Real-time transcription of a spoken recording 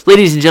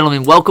Ladies and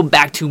gentlemen, welcome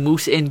back to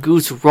Moose and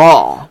Goose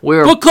Raw.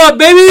 We're Book club,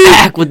 baby!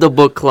 back with the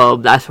book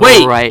club. That's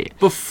right.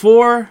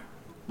 Before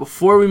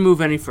we move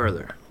any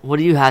further, What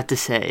do you have to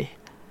say?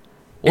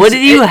 What do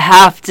you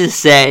have to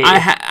say?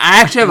 I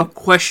actually have a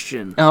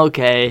question.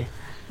 Okay.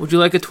 Would you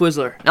like a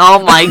Twizzler?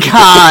 Oh my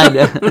God.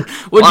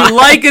 Would you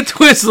like a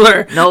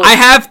Twizzler? No. I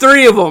have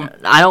 3 of them.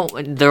 I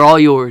don't. They're all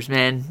yours,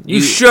 man.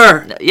 You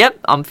sure? Yep.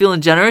 I'm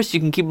feeling generous. You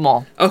can keep them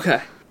all.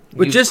 Okay.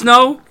 But just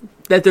know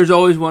that there's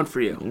always one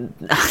for you.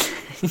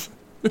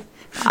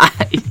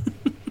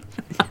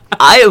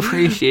 I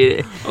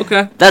appreciate it.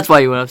 Okay. That's why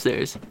you went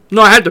upstairs.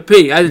 No, I had to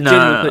pee. I had to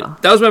genuinely No.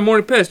 pee. That was my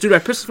morning piss. Dude, I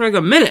pissed for like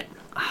a minute.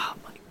 Oh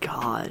my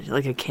God. You're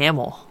like a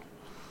camel.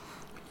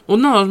 Well,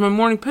 no, that was my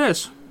morning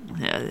piss.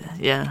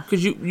 Yeah.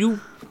 Because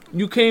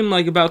you came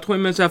like about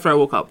 20 minutes after I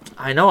woke up.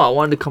 I know. I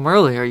wanted to come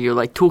earlier. You're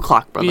like 2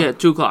 o'clock, brother. Yeah,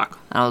 2 o'clock.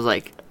 And I was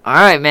like, all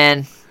right,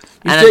 man.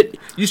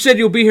 You said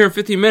you'll be here in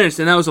 15 minutes,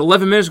 and that was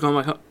 11 minutes ago.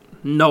 I'm like,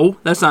 no,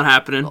 that's not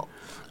happening.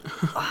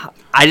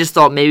 I just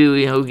thought maybe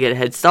we would get a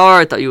head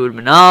start. I thought you would have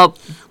been up.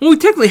 Well, we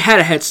technically had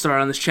a head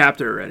start on this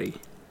chapter already.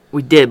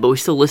 We did, but we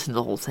still listened to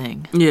the whole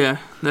thing. Yeah,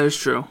 that is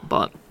true.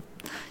 But,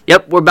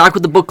 yep, we're back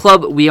with the book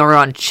club. We are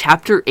on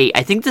chapter 8.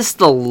 I think this is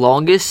the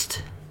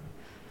longest.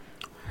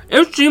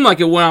 It seemed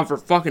like it went on for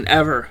fucking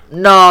ever.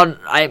 No,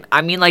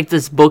 I mean like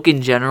this book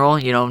in general.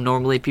 You know,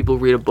 normally people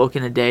read a book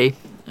in a day.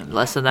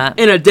 Less than that.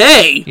 In a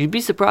day? You'd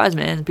be surprised,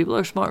 man. People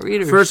are smart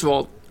readers. First of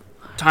all,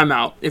 time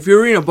out. If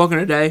you're reading a book in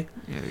a day,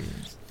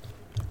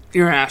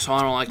 you're an asshole.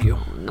 I don't like you.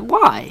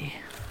 Why?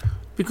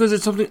 Because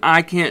it's something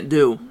I can't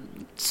do.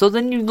 So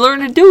then you learn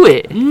to do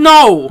it.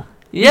 No!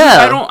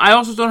 Yeah. Because I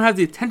also don't have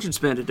the attention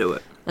span to do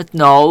it.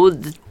 No,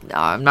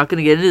 I'm not going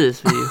to get into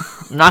this with you.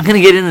 I'm not going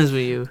to get into this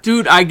with you.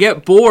 Dude, I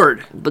get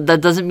bored. But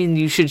that doesn't mean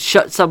you should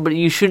shut somebody.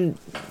 You shouldn't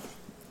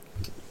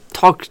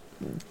talk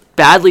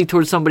badly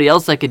towards somebody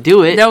else that could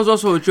do it. That was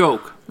also a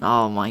joke.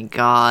 Oh my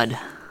God.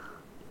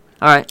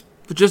 Alright.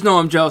 But just know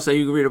I'm jealous that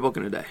you can read a book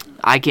in a day.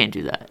 I can't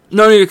do that.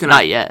 No, neither can I.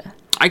 Not yet.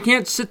 I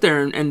can't sit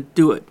there and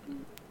do it.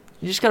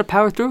 You just gotta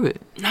power through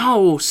it.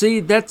 No,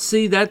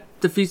 that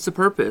defeats the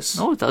purpose.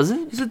 No, it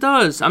doesn't. Yes, it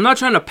does. I'm not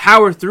trying to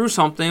power through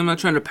something. I'm not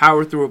trying to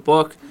power through a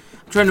book.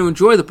 I'm trying to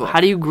enjoy the book.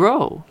 How do you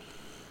grow?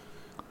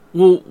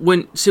 Well,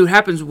 see what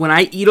happens when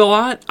I eat a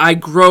lot, I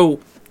grow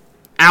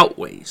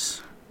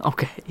outways.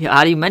 Okay. Yeah,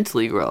 how do you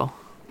mentally grow?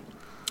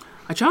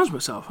 I challenge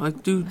myself. I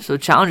do. So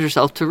challenge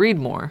yourself to read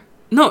more.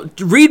 No,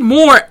 to read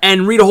more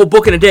and read a whole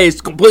book in a day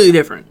is completely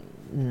different.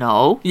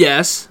 No.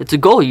 Yes. It's a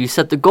goal. You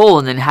set the goal,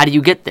 and then how do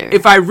you get there?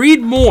 If I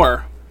read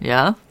more,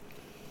 Yeah?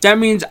 that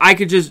means I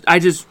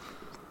just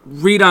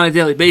read on a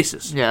daily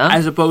basis. Yeah.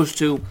 As opposed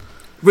to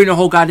reading a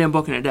whole goddamn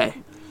book in a day.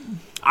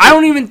 I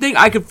don't even think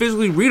I could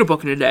physically read a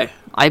book in a day.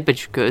 I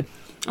bet you could.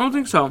 I don't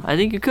think so. I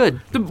think you could.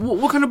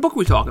 What kind of book are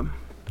we talking?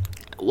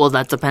 Well,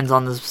 that depends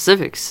on the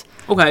specifics.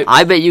 Okay.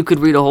 I bet you could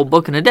read a whole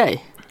book in a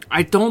day.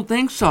 I don't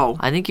think so.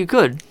 I think you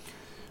could.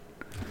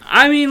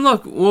 I mean,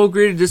 look, we'll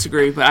agree to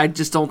disagree, but I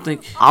just don't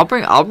think... I'll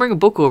bring a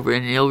book over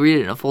and you'll read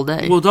it in a full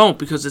day. Well, don't,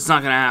 because it's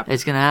not going to happen.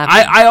 It's going to happen.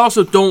 I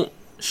also don't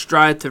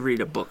strive to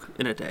read a book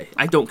in a day.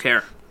 I don't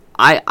care.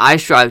 I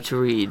strive to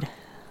read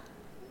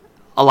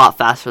a lot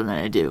faster than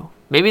I do.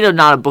 Maybe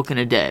not a book in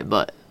a day,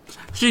 but...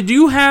 So do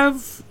you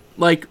have,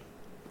 like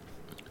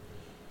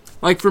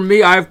for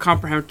me, I have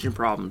comprehension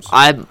problems.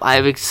 I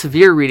have a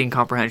severe reading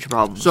comprehension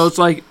problems. So it's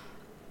like,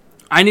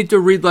 I need to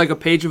read like a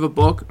page of a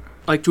book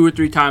like 2 or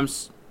 3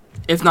 times,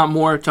 if not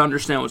more, to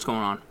understand what's going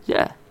on.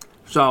 Yeah.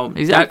 So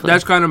Exactly.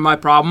 that's kind of my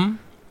problem.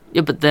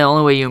 Yeah, but the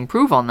only way you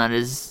improve on that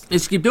is...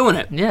 Is keep doing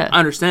it. Yeah. I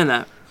understand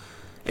that.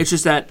 It's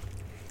just that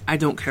I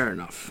don't care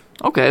enough.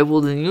 Okay, well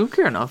then you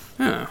care enough.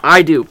 Yeah.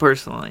 I do,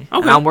 personally.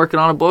 Okay. And I'm working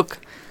on a book.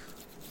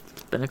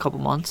 It's been a couple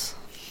months.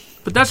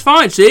 But that's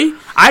fine, see?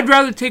 I'd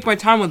rather take my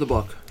time with the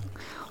book.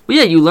 Well,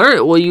 yeah, you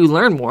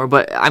learn more,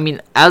 but I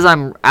mean, as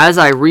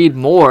I read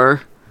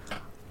more,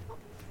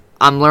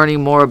 I'm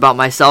learning more about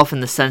myself in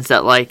the sense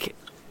that, like,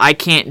 I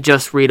can't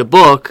just read a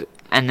book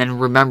and then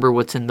remember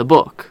what's in the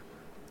book.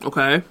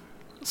 Okay.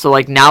 So,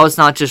 like, now it's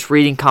not just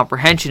reading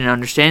comprehension and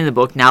understanding the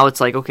book. Now it's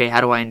like, okay,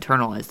 how do I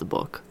internalize the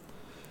book?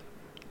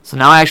 So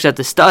now I actually have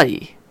to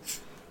study.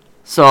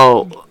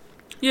 So...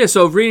 Yeah,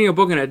 so reading a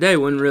book in a day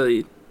wouldn't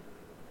really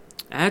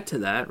add to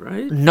that,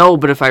 right? No,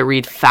 but if I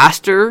read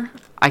faster,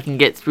 I can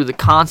get through the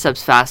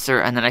concepts faster,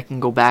 and then I can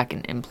go back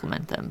and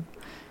implement them.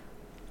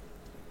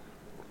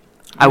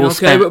 I'll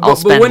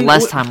spend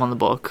less time on the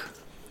book.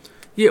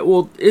 Yeah,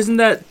 well, isn't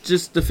that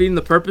just defeating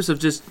the purpose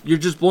of you're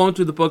just blowing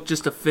through the book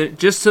just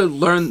to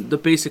learn the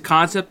basic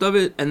concept of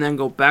it and then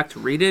go back to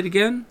read it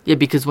again? Yeah,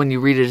 because when you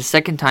read it a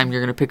second time,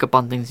 you're going to pick up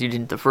on things you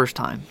didn't the first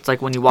time. It's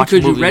like when you watch a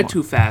movie. Because you read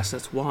too fast,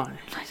 that's why.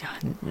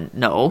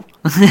 No.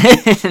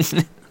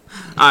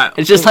 Right,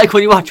 it's just like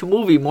when you watch a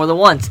movie more than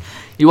once.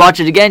 You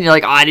watch it again, you're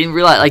like, oh, I didn't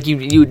realize. Like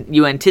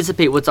you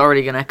anticipate what's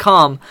already going to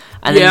come,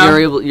 and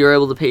then you're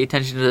able to pay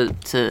attention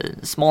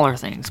to smaller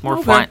things,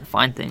 more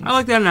fine things. I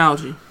like that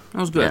analogy. That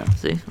was good. Yeah,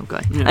 see?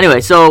 Okay. Yeah.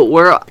 Anyway, so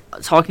we're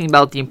talking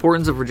about the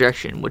importance of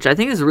rejection, which I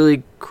think is a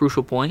really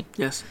crucial point,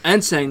 Yes,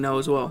 and saying no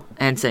as well.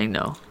 and saying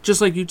no.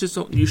 Just like you just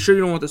don't. You sure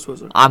you don't want this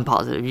Twizzler? I'm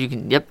positive. You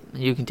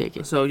can take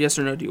it. So yes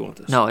or no? Do you want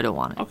this? No, I don't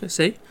want it. Okay.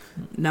 See.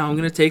 Now I'm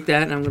gonna take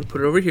that and I'm gonna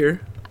put it over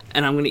here,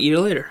 and I'm gonna eat it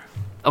later.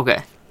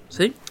 Okay.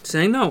 See,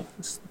 saying no.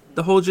 It's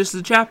the whole gist of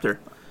the chapter.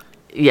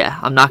 Yeah,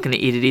 I'm not going to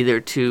eat it either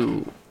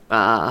to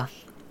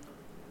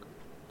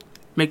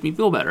Make me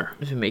feel better.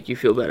 make you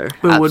feel better.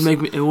 But it would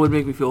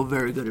make me feel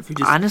very good if you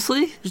just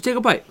Honestly, take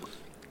a bite.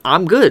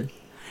 I'm good.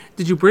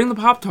 Did you bring the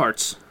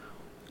Pop-Tarts?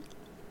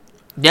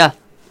 Yeah.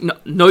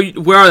 No.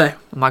 Where are they?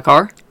 In my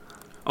car.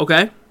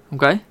 Okay.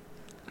 Okay.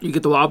 You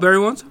get the wild berry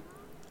ones?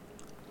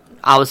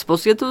 I was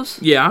supposed to get those?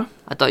 Yeah.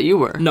 I thought you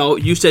were. No,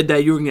 you said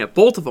that you were gonna get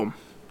both of them.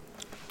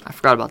 I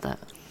forgot about that.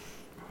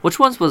 Which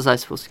ones was I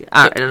supposed to get?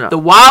 I don't know. The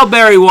wild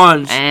berry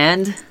ones.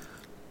 And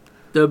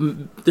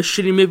The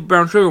shitty maple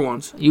brown sugar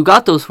ones. you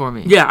got those for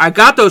me. Yeah, I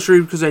got those for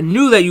you because I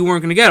knew that you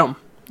weren't gonna get them.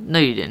 No,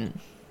 you didn't.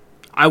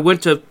 I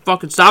went to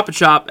fucking Stop and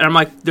Shop, and I'm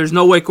like, there's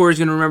no way Corey's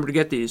gonna remember to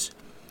get these.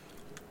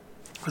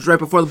 It was right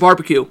before the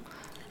barbecue,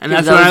 and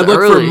Yeah, that's that when I was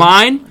looked for early.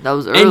 mine That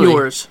was early. and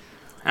yours,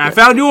 and I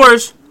found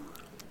yours.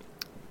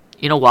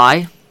 You know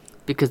why?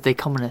 Because they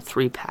come in a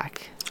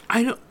 3-pack.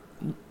 I know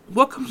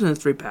what comes in a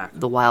 3-pack.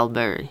 The wild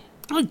berry.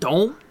 I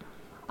don't.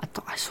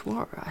 I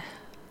swore.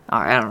 Alright,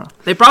 I don't know.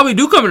 They probably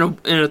do come in a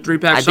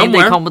 3-pack I think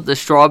somewhere. they come with the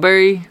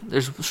strawberry.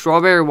 There's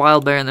strawberry,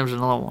 wild berry, and there's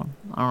another one.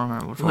 I don't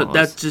remember which one it But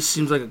was. that just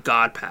seems like a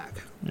god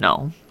pack.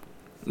 No.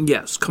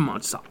 Yes, come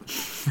on, stop.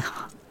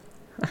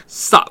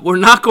 Stop. We're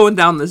not going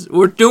down this.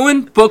 We're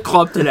doing book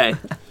club today.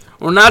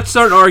 We're not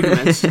starting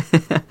arguments.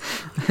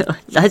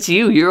 That's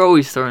you. You're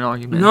always throwing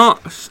arguments. No,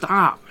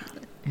 stop.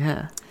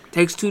 Yeah.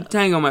 Takes two to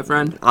tango, my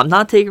friend. I'm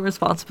not taking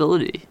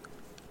responsibility.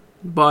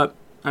 But,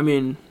 I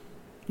mean,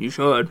 you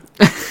should.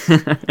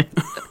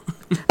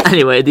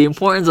 Anyway, the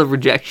importance of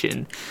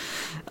rejection.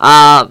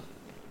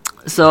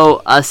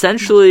 So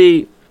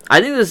essentially,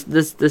 I think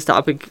this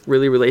topic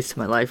really relates to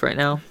my life right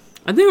now.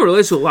 I think it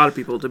relates to a lot of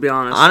people, to be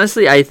honest.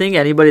 Honestly, I think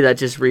anybody that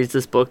just reads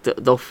this book,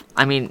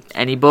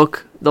 any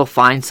book, they'll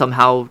find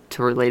somehow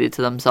to relate it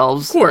to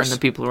themselves Of course. and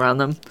the people around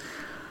them.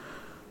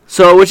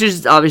 So, which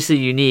is obviously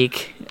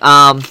unique.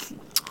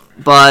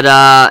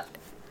 But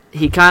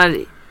he kind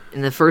of,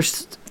 in the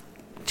first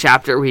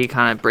chapter where he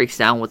kind of breaks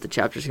down what the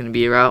chapter's going to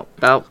be about,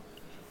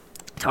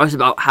 talks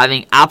about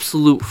having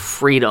absolute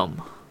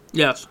freedom.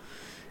 Yes.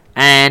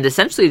 And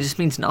essentially it just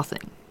means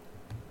nothing.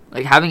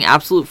 Like, having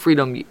absolute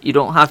freedom, you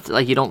don't have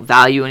to, you don't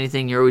value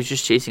anything, you're always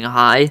just chasing a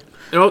high.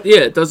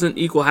 It doesn't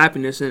equal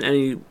happiness in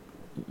any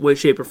way,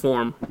 shape, or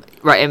form.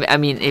 Right, I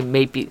mean, it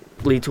may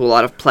lead to a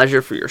lot of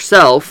pleasure for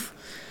yourself.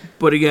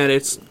 But again,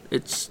 it's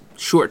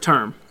short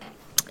term.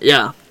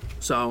 Yeah.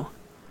 So.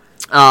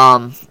 So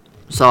I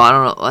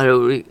don't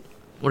know,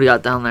 what do you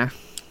got down there?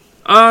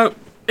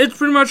 It's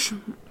pretty much,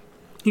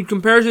 he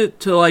compares it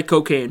to like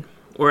cocaine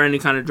or any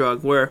kind of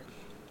drug where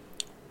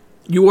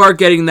you are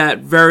getting that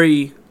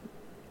very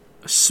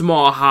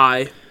small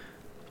high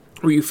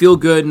where you feel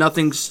good,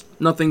 nothing's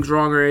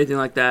wrong or anything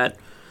like that.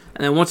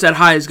 And then once that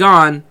high is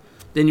gone,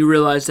 then you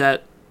realize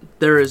that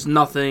there's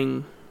no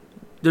value.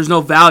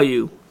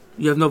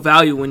 You have no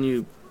value when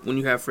you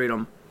have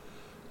freedom.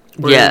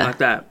 Or anything like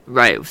that.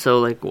 Right. So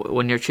like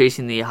when you're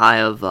chasing the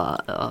high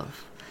of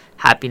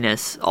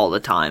happiness all the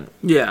time.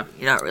 Yeah.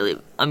 You're not really.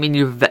 I mean,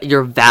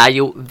 you're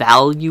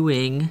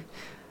valuing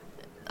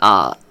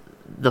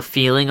the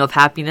feeling of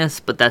happiness,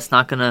 but that's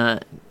not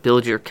gonna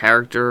build your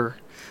character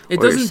or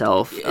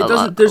yourself. It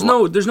doesn't.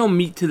 There's no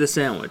meat to the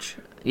sandwich.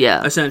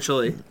 Yeah.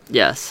 Essentially.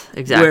 Yes.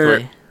 Exactly.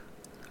 Where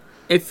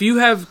if you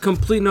have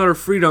complete and utter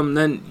freedom,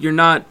 then you're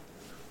not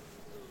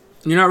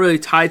really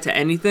tied to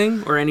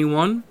anything or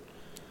anyone.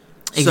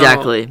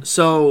 Exactly.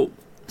 So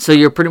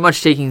you're pretty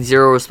much taking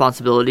zero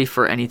responsibility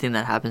for anything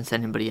that happens to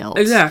anybody else.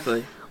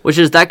 exactly.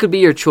 That could be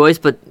your choice,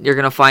 but you're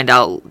gonna find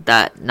out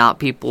that not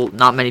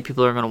many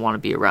people are gonna want to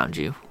be around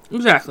you.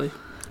 Exactly.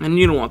 And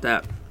you don't want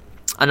that.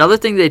 Another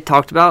thing they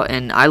talked about,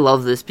 and I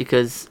love this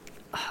because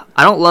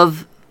I don't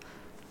love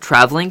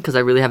traveling because I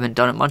really haven't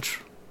done it much.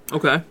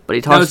 Okay. But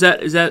he talks. Now,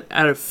 is that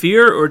out of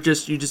fear or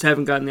just you just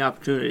haven't gotten the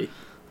opportunity?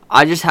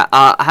 I just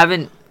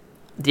haven't.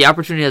 The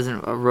opportunity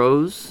hasn't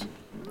Risen?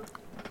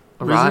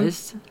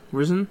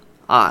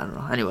 I don't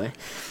know. Anyway,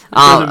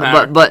 doesn't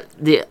matter. but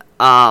the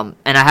and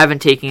I haven't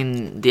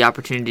taken the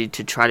opportunity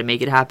to try to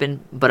make it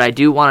happen. But I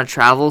do want to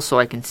travel so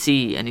I can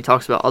see. And he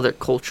talks about other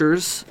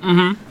cultures.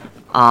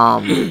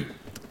 Mm-hmm.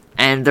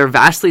 And they're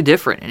vastly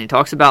different. And he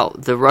talks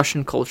about the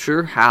Russian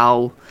culture,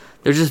 how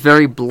they're just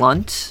very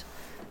blunt.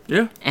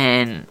 Yeah.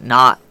 And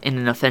not in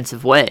an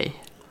offensive way.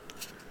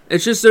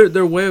 It's just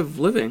their way of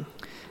living.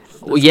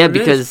 Well, yeah,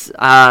 because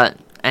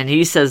and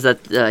he says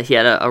that he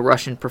had a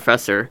Russian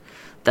professor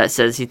that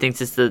says he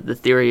thinks it's the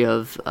theory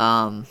of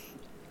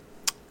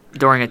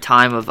during a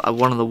time of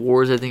one of the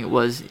wars, I think it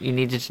was, you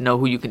needed to know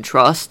who you can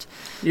trust.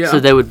 Yeah. So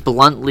they would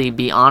bluntly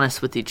be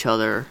honest with each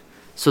other,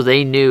 so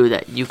they knew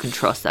that you can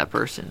trust that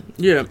person.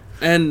 Yeah,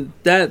 and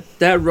that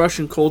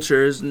Russian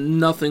culture is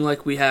nothing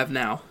like we have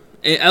now.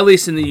 At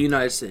least in the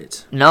United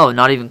States. No,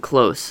 not even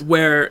close.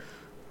 Where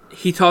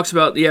he talks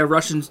about,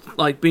 Russians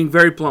like being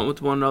very blunt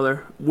with one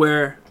another,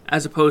 where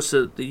as opposed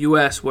to the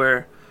U.S.,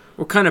 where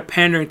we're kind of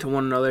pandering to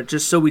one another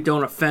just so we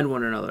don't offend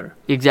one another.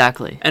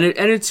 Exactly. And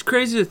it's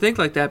crazy to think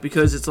like that,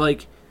 because it's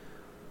like,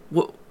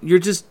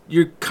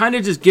 you're kind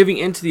of just giving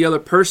in to the other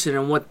person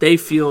and what they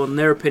feel and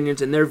their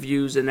opinions and their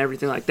views and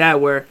everything like that,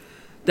 where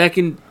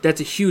that's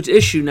a huge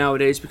issue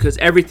nowadays because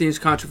everything is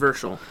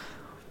controversial.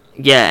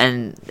 Yeah,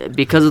 and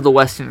because of the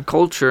Western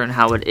culture and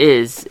how it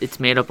is, it's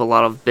made up a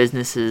lot of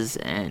businesses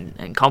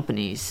and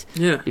companies.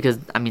 Yeah. Because,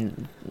 I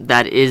mean,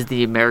 that is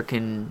the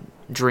American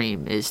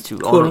dream, is to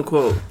quote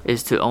unquote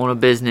own a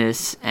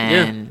business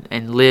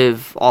and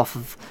live off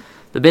of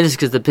the business,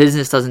 because the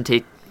business doesn't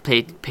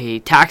pay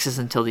taxes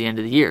until the end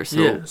of the year.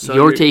 So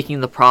you're taking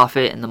the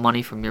profit and the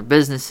money from your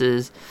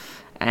businesses,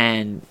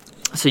 and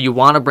so you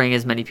want to bring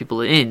as many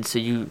people in, so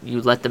you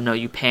let them know,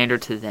 you pander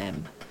to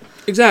them.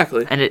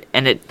 Exactly. And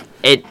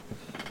it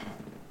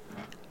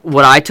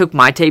what I took,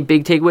 my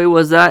big takeaway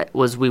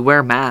was we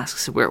wear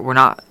masks. We're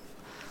not,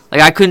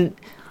 like, I couldn't,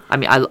 I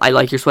mean, I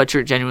like your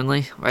sweatshirt,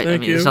 genuinely, right?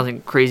 Thank you. There's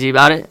nothing crazy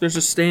about it. There's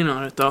a stain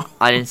on it, though.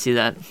 I didn't see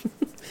that.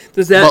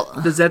 Does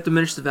that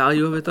diminish the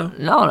value of it, though?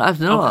 No,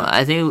 okay.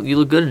 I think you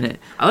look good in it.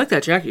 I like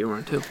that jacket you're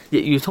wearing, too.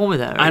 You told me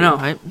that already, I know.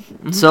 right?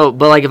 Mm-hmm. So,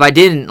 but, like, if I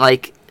didn't,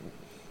 like,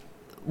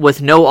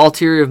 with no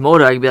ulterior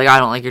motive, I could be like, I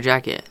don't like your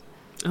jacket.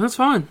 That's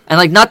fine. And,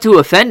 like, not to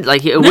offend,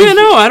 like... No,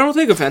 I don't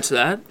take offense to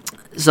that.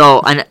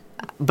 So,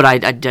 but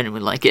I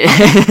genuinely like it.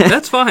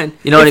 That's fine.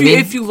 You know what I mean?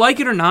 If you like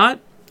it or not,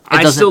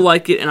 I still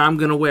like it, and I'm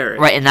going to wear it.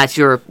 Right, and that's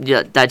your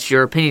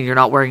opinion. You're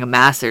not wearing a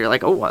mask, so you're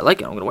like, oh, I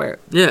like it, I'm going to wear it.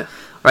 Yeah.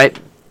 Right?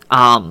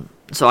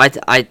 So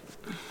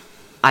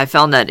I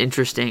found that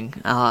interesting,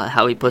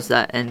 how he puts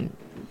that. And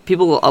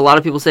a lot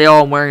of people say,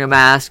 oh, I'm wearing a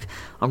mask,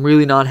 I'm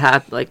really not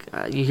happy. Like,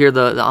 you hear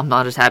the I'm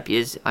not as happy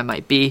as I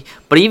might be.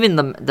 But even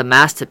the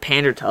mask to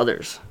pander to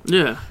others.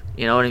 Yeah.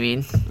 You know what I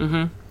mean?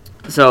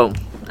 Mm-hmm. So,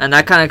 and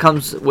that kind of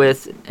comes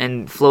with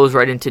and flows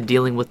right into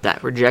dealing with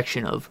that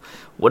rejection of,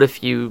 what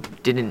if you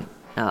didn't,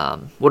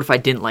 what if I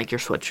didn't like your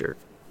sweatshirt?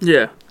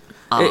 Yeah.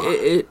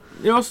 It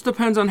also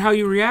depends on how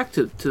you react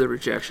to the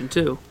rejection,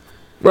 too.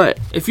 Right.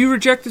 If you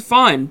reject it,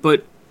 fine,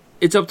 but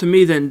it's up to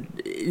me, then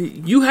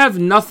you have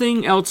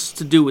nothing else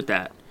to do with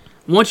that.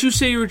 Once you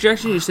say your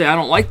rejection, you say, I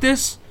don't like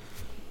this,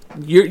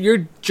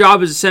 your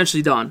job is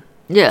essentially done.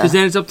 Yeah. Because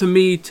then it's up to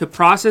me to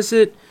process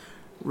it,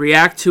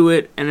 react to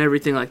it, and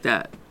everything like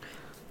that.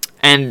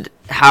 And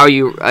how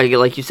you,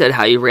 like you said,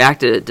 how you react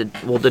to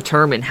it will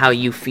determine how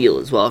you feel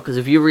as well. Because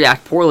if you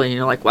react poorly and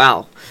you're like,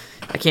 wow,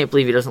 I can't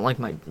believe he doesn't like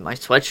my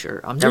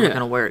sweatshirt, I'm never going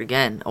to wear it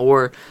again.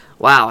 Or,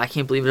 wow, I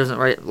can't believe he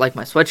doesn't like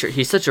my sweatshirt,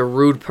 he's such a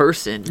rude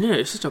person. Yeah,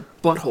 he's such a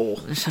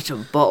butthole. He's such a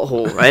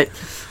butthole, right?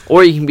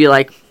 Or you can be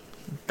like,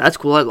 that's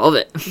cool, I love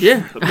it.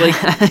 Yeah,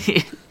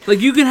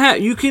 like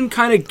you can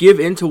kind of give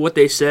in to what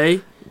they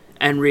say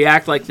and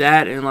react like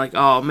that, and like,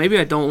 oh, maybe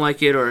I don't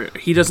like it, or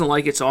he doesn't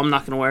like it, so I'm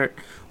not going to wear it.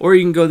 Or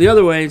you can go the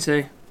other way and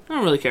say, I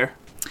don't really care.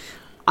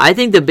 I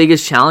think the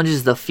biggest challenge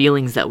is the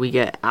feelings that we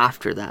get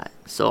after that.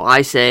 So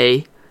I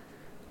say,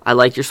 I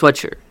like your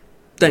sweatshirt.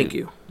 Thank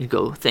you. You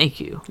go,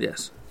 thank you.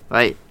 Yes.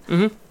 Right?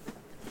 Mm-hmm.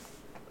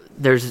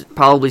 There's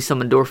probably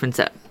some endorphins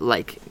that,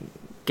 like,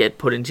 get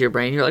put into your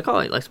brain. You're like, oh,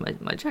 he likes my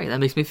jacket.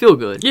 That makes me feel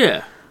good.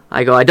 Yeah.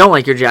 I go, I don't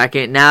like your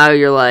jacket. Now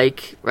you're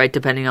like, right,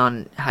 depending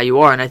on how you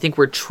are. And I think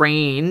we're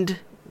trained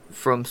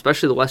from,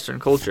 especially the Western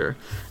culture,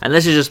 and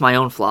this is just my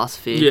own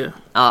philosophy. Yeah.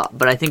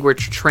 But I think we're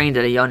trained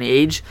at a young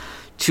age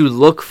to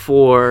look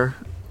for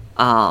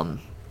that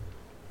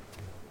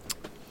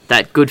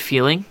good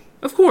feeling.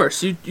 Of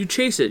course, you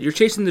chase it. You're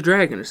chasing the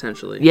dragon,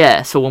 essentially.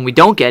 Yeah. So when we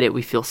don't get it,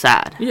 we feel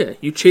sad. Yeah.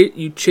 You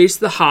chase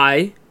the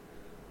high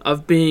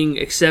of being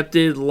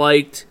accepted,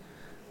 liked,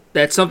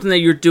 that something that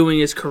you're doing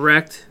is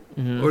correct,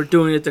 mm-hmm. or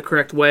doing it the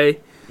correct way,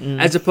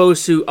 as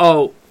opposed to,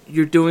 oh,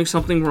 you're doing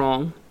something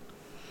wrong,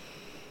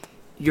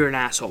 you're an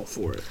asshole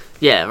for it.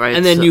 Yeah, right.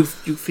 And then you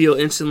feel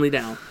instantly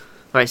down.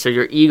 Right, so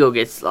your ego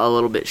gets a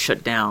little bit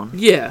shut down.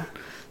 Yeah.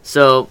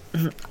 So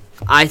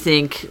I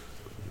think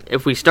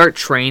if we start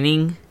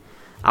training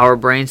our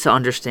brains to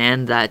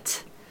understand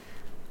that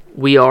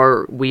we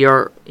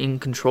are in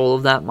control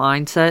of that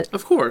mindset.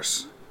 Of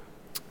course.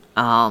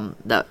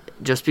 That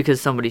just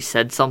because somebody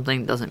said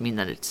something doesn't mean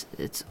that it's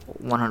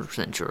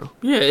 100% true.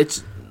 Yeah,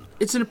 it's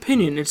an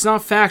opinion. It's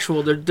not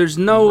factual. There's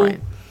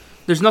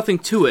nothing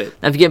to it.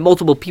 Now, if you get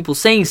multiple people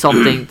saying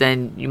something,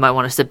 then you might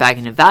want to step back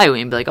and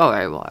evaluate and be like, all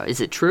right, well, is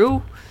it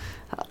true?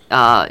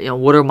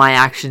 What are my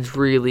actions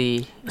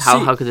really?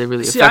 How could they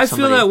really affect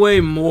somebody? I feel that way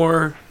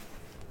more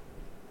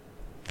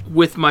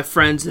with my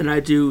friends than I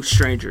do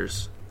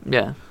strangers.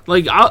 Yeah.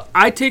 Like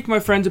I take my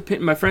friends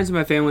and my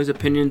family's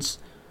opinions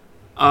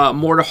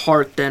more to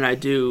heart than I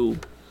do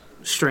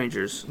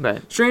strangers.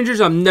 Right.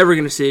 Strangers I'm never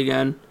going to see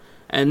again,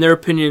 and their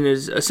opinion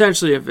is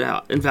essentially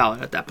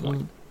invalid at that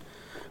point.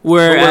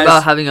 Whereas, what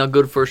about having a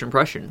good first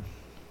impression?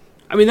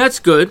 I mean, that's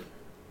good.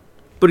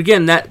 But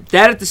again, that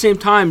at the same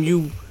time,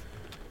 you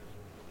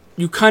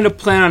kind of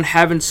plan on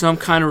having some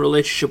kind of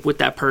relationship with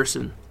that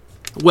person.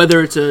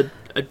 whether it's a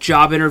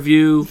job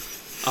interview,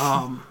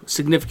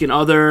 significant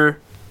other,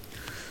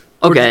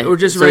 Okay. or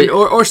just so,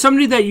 or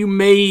somebody that you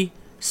may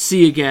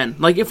see again.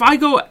 Like if I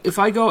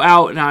go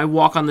out and I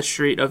walk on the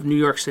street of New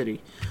York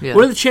City, yeah.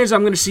 what are the chances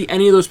I'm going to see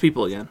any of those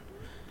people again?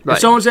 Right. If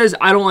someone says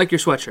I don't like your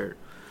sweatshirt,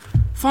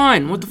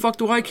 fine. What the fuck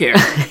do I care?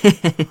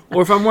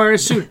 Or if I'm wearing a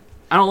suit,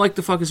 I don't like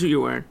the fucking suit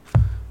you're wearing.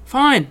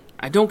 Fine,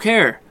 I don't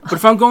care. But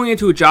if I'm going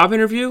into a job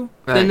interview,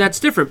 Right. then that's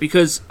different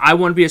because I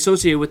want to be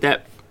associated with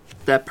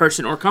that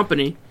person or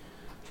company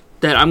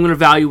that I'm going to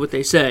value what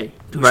they say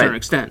to a Right. certain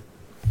extent.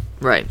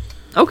 Right.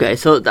 Okay,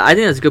 so I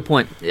think that's a good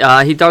point.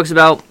 He talks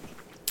about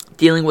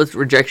dealing with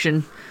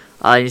rejection.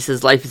 He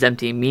says life is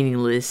empty and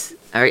meaningless,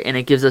 all right, and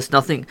it gives us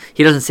nothing.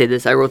 He doesn't say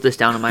this. I wrote this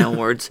down in my own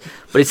words.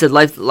 But he said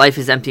life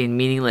is empty and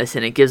meaningless,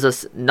 and it gives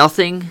us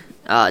nothing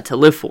to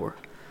live for.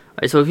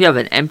 Right, so if you have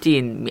an empty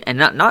and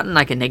not in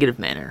like a negative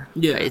manner,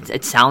 Yeah. right,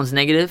 it sounds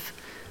negative,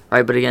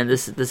 right? But again,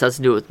 this has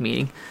to do with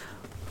meaning.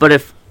 But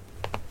if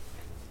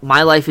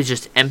my life is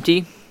just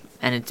empty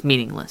and it's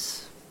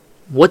meaningless,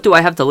 what do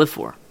I have to live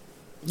for?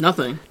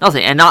 Nothing.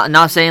 Nothing. And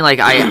not saying like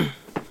I'm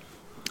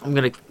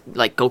gonna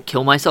like go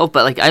kill myself,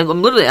 but like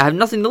I'm literally I have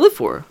nothing to live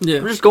for. Yeah.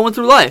 I'm just going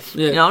through life.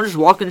 Yeah. You know, I'm just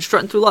walking and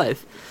strutting through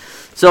life.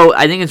 So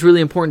I think it's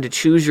really important to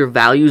choose your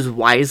values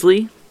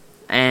wisely,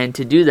 and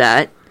to do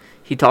that,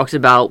 he talks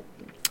about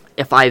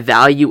if I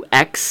value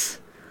X,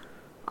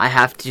 I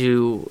have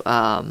to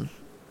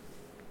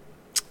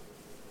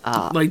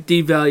Like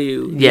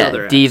devalue the yeah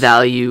other X.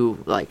 devalue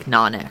like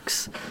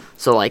non-X.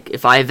 So like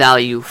if I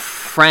value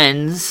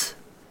friends,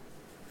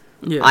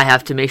 Yeah. I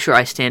have to make sure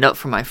I stand up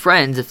for my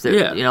friends. If they're,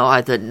 Yeah. you know, I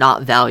have to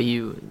not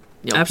value,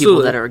 people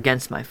Absolutely. that are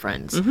against my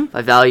friends. Mhm. If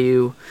I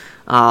value,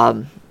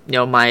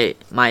 my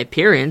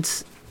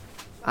appearance.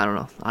 I don't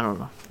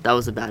know. That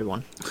was a bad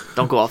one.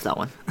 Don't go off that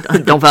one.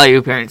 Don't value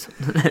appearance.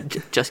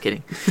 Just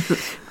kidding.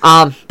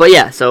 But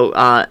yeah,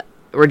 so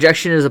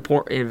rejection is a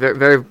very,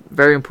 very,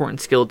 very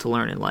important skill to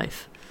learn in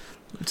life.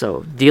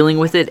 So dealing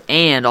with it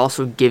and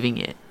also giving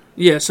it.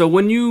 Yeah, so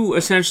when you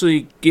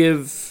essentially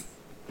give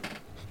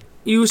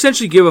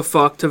a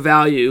fuck to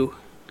value,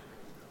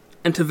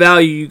 and to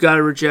value you got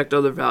to reject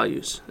other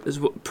values. Is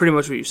pretty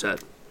much what you said.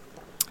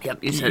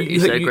 Yep, you said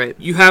it great.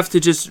 You have to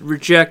just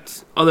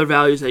reject other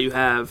values that you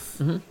have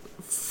Mhm.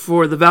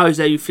 for the values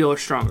that you feel are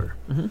stronger,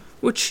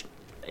 which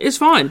is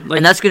fine. Like,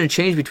 And that's going to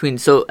change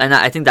and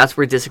I think that's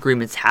where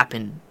disagreements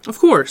happen. of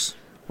course,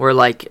 Where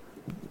like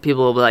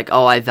people will be like,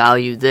 "Oh, I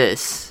value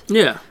this,"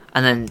 yeah,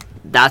 and then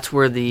that's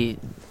where the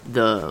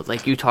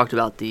like you talked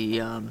about the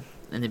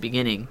in the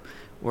beginning,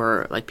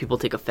 where like people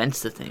take offense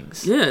to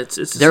things. yeah. It's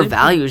the Their same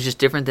value thing. is just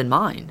different than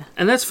mine.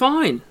 And that's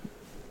fine.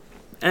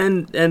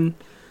 And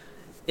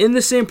in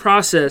the same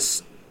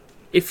process,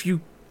 if you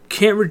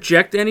can't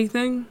reject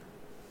anything,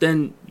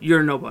 then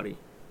you're nobody.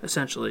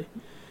 Essentially,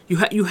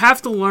 you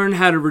have to learn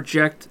how to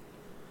reject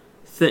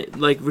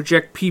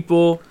reject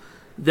people,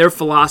 their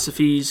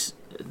philosophies,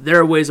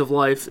 their ways of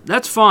life.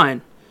 That's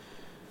fine.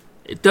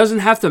 It doesn't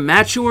have to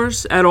match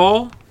yours at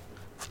all,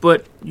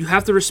 but you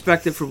have to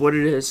respect it for what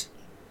it is.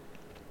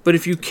 But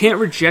if you can't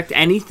reject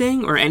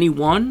anything or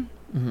anyone,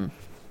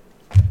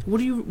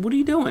 what are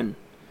you doing?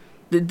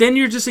 Then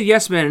you're just a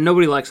yes man, and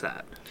nobody likes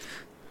that.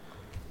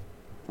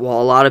 Well,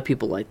 a lot of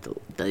people like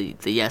the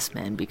yes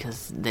man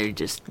because they're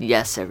just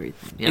yes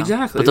everything. You know?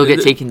 Exactly. But they'll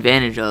get taken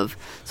advantage of.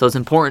 So it's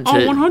important to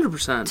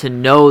 100%. to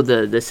know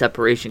the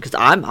separation, because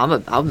I'm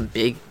a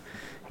big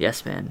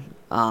yes man.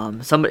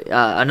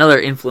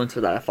 Another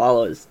influencer that I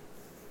follow is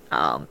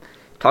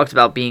talks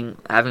about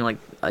having like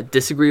a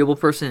disagreeable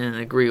person and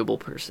an agreeable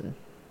person.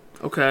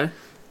 Okay.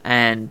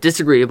 And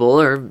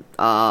disagreeable or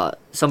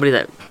somebody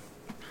that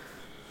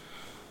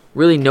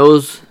really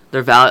knows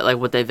their value, like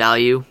what they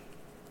value,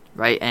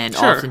 right? And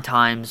Sure.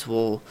 oftentimes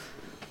will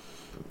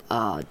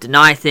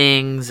deny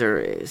things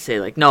or say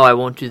like, no, I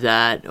won't do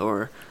that,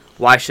 or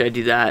why should I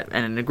do that?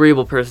 And an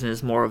agreeable person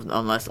is more of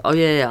unless, oh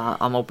yeah,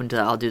 I'm open to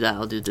that, I'll do that,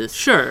 I'll do this,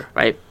 Sure.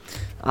 right?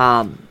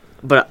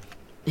 But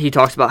he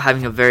talks about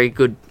having a very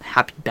good,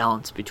 happy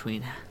balance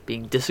between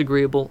being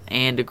disagreeable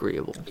and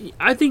agreeable.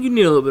 I think you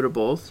need a little bit of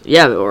both.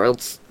 Yeah, or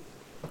else,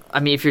 I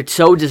mean, if you're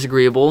so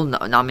disagreeable,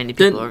 not many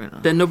people are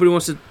gonna. Then nobody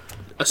wants to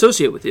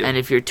associate with you. And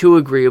if you're too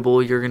agreeable,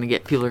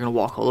 people are gonna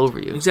walk all over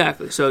you.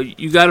 Exactly. So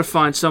you got to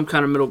find some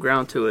kind of middle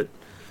ground to it.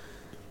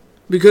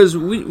 Because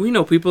we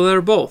know people that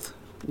are both.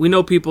 We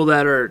know people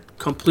that are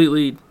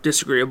completely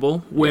disagreeable,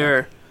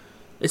 where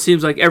it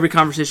seems like every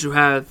conversation you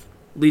have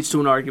leads to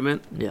an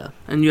argument. Yeah.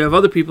 And you have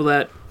other people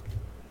that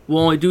will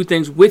only do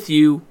things with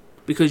you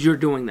because you're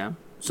doing them.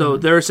 So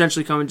they're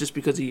essentially coming just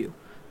because of you.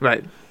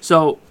 Right.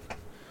 So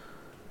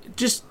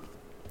just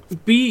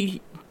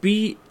be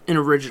an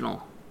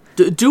original.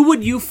 Do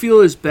what you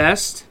feel is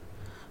best,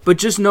 but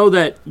just know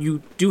that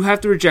you do have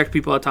to reject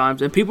people at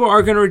times, and people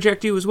are going to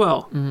reject you as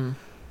well. Mm-hmm.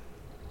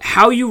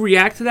 How you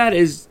react to that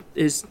is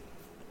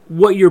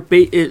what you're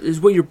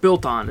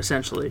built on,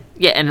 essentially.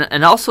 Yeah,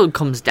 and also it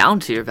comes down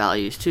to your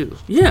values too.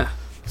 Yeah.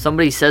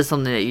 Somebody says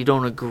something that you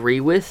don't agree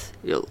with.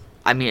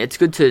 I mean, it's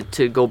good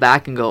to go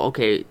back and go,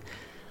 okay,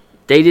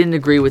 they didn't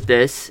agree with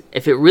this.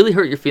 If it really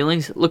hurt your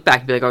feelings, look back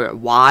and be like, all right,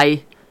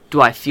 why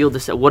do I feel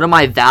this? What am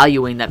I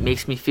valuing that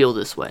makes me feel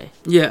this way?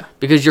 Yeah.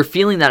 Because you're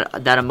feeling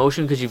that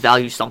emotion because you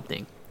value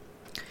something.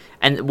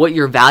 And what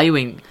you're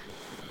valuing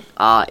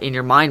in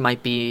your mind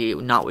might be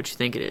not what you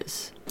think it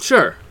is.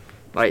 Sure.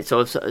 Right?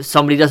 So if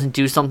somebody doesn't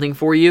do something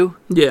for you,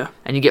 Yeah.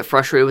 and you get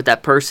frustrated with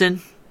that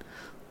person,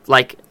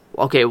 like,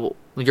 okay, well,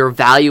 you're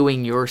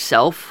valuing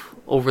yourself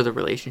over the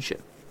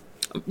relationship.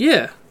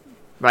 Yeah.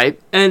 Right?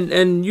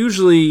 And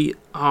usually,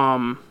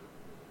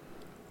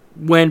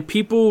 when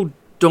people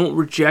don't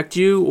reject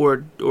you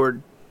or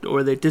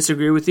they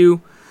disagree with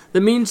you,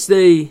 that means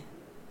when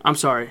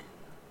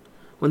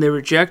they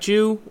reject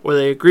you or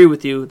they agree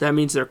with you, that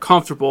means they're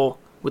comfortable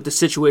with the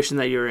situation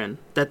that they're in.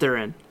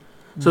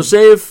 Mm-hmm. So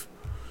say if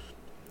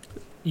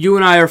you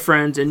and I are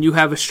friends and you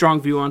have a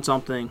strong view on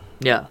something.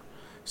 Yeah.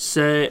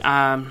 Say,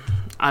 I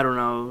don't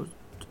know,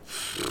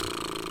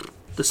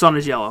 the sun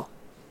is yellow.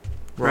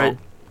 Right?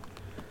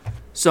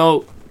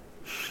 So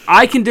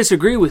I can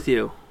disagree with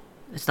you.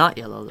 It's not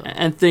yellow, though.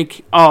 And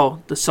think,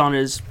 oh, the sun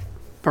is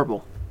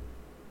purple.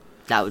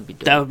 That would be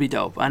dope. That would be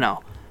dope, I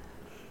know.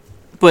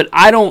 But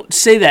I don't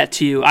say that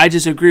to you. I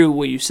just agree with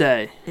what you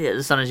say. Yeah,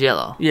 the sun is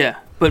yellow. Yeah.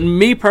 But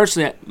me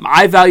personally,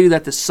 I value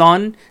that the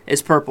sun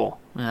is purple.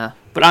 Yeah.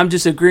 But I'm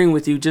just agreeing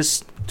with you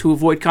just to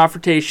avoid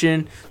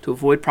confrontation, to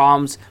avoid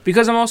problems,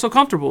 because I'm also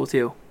comfortable with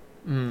you.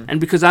 Mm.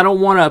 And because I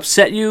don't want to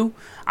upset you,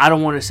 I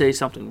don't want to say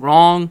something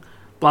wrong,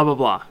 blah, blah,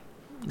 blah.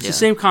 It's the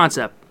same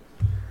concept.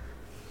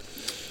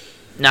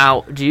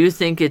 Now, do you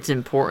think it's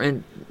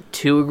important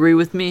to agree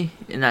with me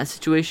in that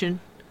situation?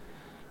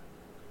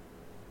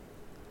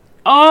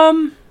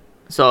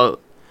 So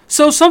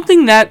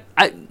something that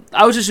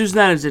I was just using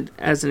that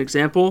as an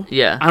example.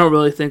 Yeah. I don't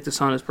really think the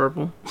sun is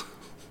purple.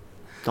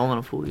 Don't let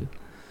them fool you.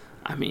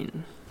 I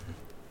mean,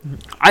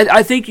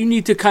 I think you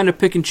need to kind of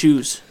pick and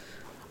choose.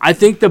 I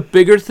think the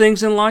bigger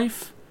things in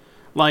life,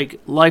 like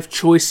life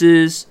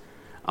choices,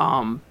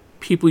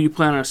 people you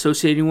plan on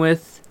associating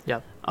with,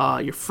 Yep.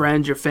 Your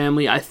friends, your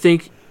family, I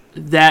think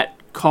that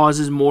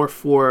causes more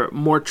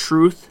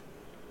truth.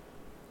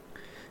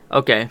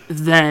 Okay.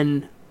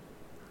 Than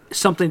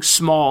something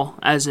small,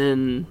 as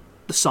in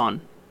the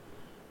sun.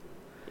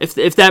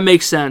 If that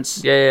makes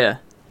sense. Yeah.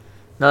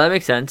 No, that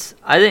makes sense.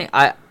 I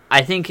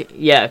think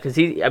yeah, because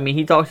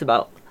he talks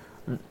about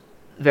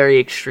very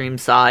extreme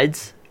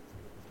sides,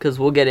 because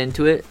we'll get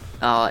into it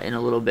in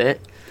a little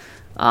bit.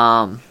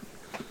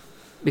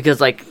 Because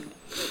like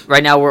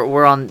right now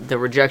we're on the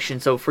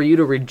rejection. So for you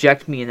to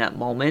reject me in that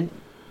moment,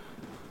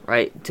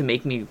 right, to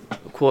make me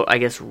quote I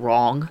guess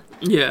wrong.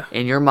 Yeah.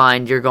 In your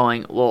mind, you're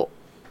going, well,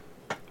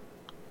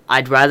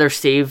 I'd rather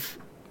save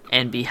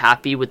and be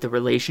happy with the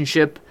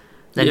relationship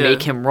than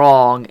make him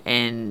wrong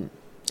and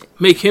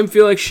make him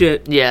feel like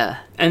shit. Yeah.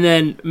 And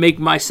then make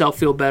myself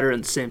feel better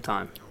at the same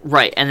time.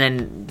 Right, and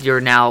then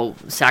you're now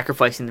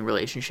sacrificing the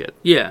relationship.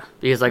 Yeah.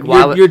 Because like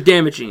you're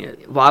damaging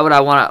it. Why would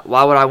I want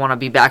to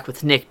be back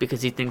with Nick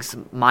because he thinks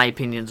my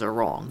opinions are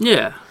wrong?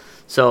 Yeah.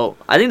 So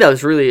I think that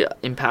was really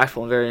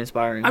impactful and very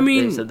inspiring. I mean,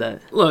 that you said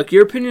that. Look,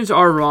 your opinions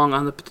are wrong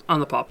on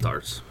the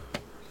Pop-Tarts.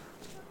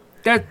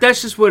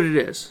 That's just what it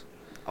is.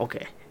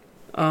 Okay.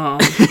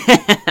 Not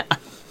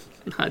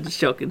just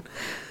joking.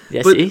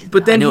 Yeah,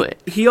 but then I knew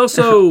it. He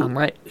also I'm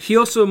right. He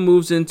also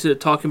moves into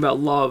talking about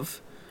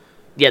love.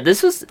 Yeah,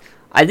 this was.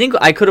 I think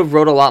I could have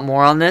wrote a lot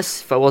more on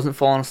this if I wasn't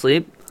falling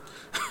asleep.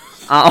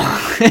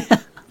 I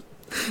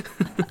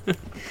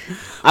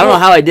don't know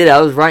how I did it.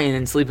 I was writing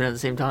and sleeping at the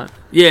same time.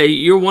 Yeah,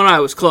 your one eye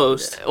was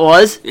closed. It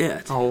was?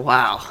 Yeah. Oh,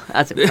 wow.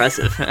 That's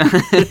impressive. I'm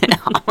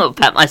going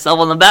to pat myself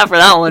on the back for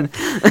that one.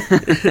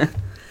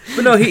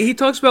 But no, he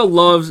talks about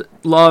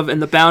love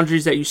and the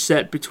boundaries that you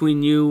set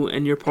between you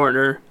and your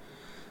partner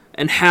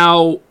and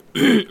how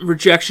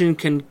rejection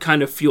can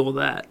kind of fuel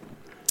that.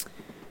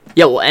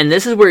 Yeah, well, and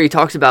this is where he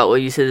talks about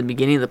what you said at the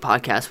beginning of the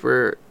podcast,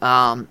 where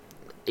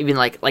even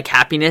like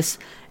happiness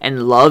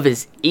and love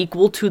is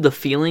equal to the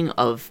feeling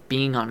of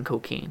being on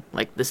cocaine.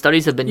 Like, the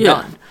studies have been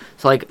done.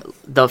 So, like,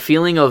 the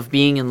feeling of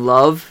being in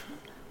love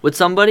with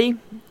somebody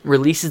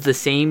releases the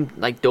same,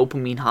 like,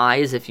 dopamine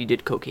high as if you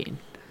did cocaine.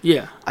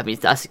 Yeah. I mean,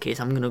 if that's the case,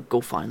 I'm going to go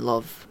find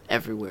love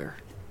everywhere.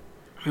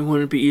 I mean,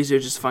 wouldn't it be easier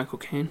just to find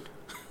cocaine?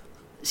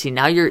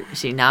 Now you're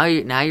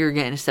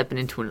stepping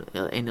into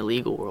an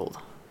illegal world.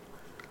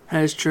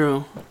 That is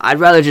true.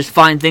 I'd rather just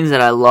find things that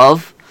I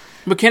love.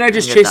 But can't I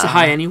just chase the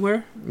high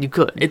anywhere? You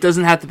could. It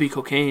doesn't have to be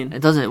cocaine.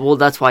 It doesn't. Well,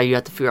 that's why you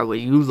have to figure out what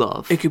you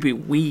love. It could be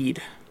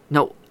weed.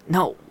 No.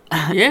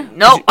 Yeah.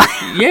 No.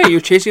 Yeah,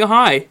 you're chasing a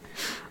high.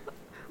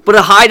 But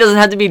a high doesn't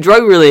have to be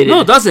drug related.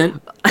 No, it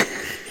doesn't.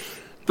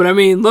 But I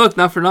mean, look,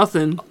 not for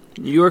nothing.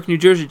 New York, New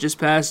Jersey just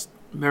passed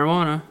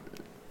marijuana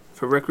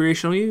for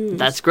recreational use.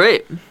 That's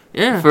great.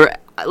 Yeah.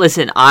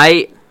 Listen,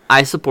 I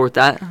support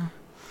that.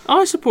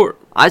 Oh, I support.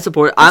 I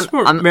support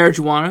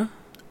marijuana.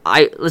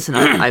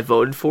 I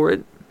voted for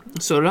it.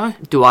 So did I.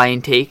 Do I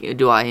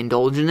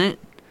indulge in it?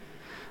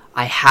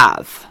 I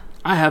have.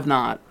 I have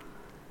not.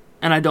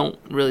 And I don't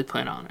really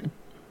plan on it.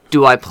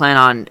 Do I plan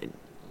on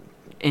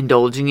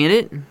indulging in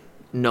it?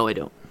 No, I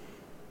don't.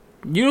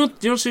 You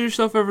don't see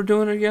yourself ever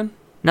doing it again?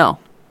 No.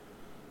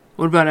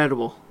 What about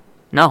edible?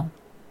 No.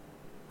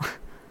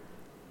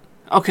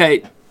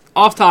 Okay,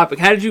 off topic.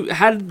 How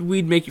did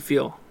weed make you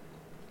feel?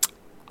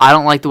 I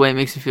don't like the way it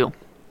makes me feel.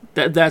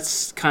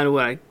 That's kind of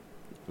what I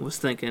was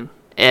thinking.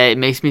 It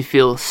makes me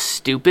feel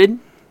stupid.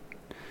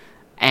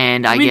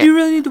 And do you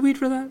really need the weed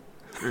for that?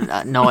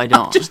 No, I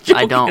don't. I'm just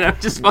joking. I don't. I'm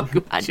just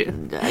fucking with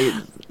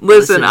you.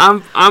 Listen,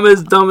 I'm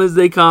as dumb as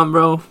they come,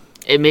 bro.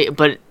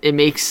 But it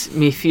makes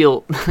me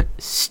feel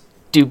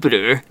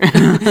stupider.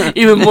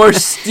 Even more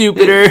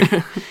stupider.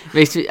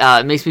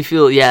 It makes me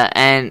feel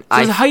and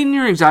Does it heighten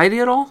your anxiety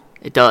at all?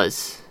 It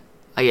does.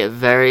 I get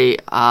very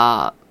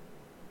I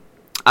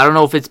don't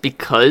know if it's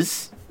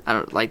because I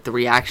don't like the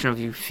reaction of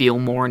you feel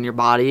more in your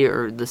body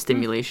or the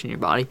stimulation in your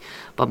body,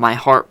 but my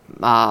heart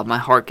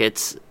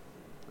gets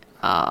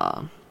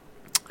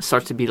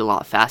starts to beat a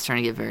lot faster and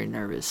I get very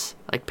nervous,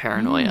 like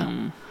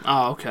paranoia.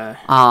 Oh, okay.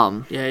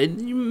 Yeah,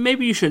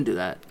 maybe you shouldn't do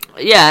that.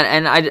 Yeah,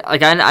 and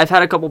I've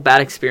had a couple bad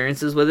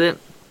experiences with it.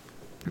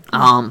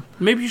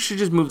 Maybe you should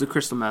just move to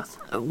crystal meth.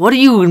 What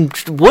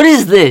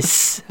is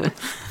this?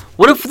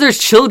 What if there's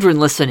children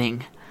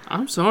listening?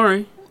 I'm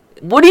sorry.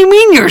 What do you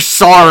mean you're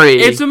sorry?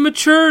 It's a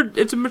mature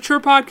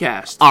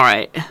podcast. All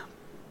right.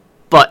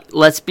 But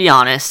let's be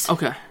honest.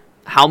 Okay.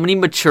 How many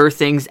mature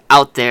things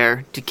out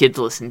there do kids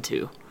listen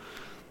to?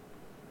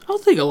 I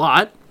don't think a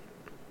lot.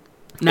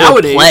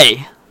 Nowadays. Or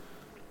play.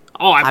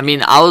 Oh, I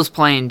mean, I was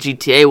playing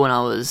GTA when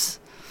I was...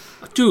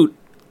 Dude,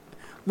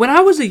 when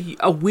I was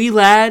a wee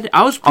lad,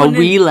 I was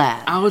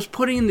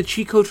putting in the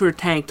cheat codes for a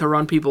tank to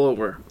run people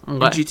over in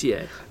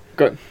GTA.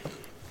 Good.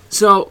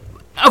 So,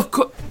 of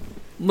course,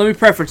 let me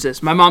preference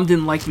this. My mom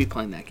didn't like me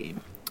playing that game.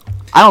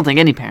 I don't think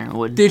any parent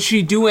would. Did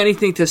she do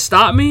anything to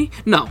stop me?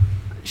 No.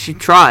 She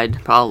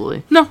tried,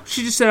 probably. No,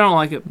 she just said I don't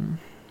like it.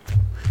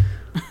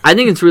 I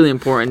think it's really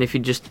important if you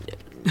just...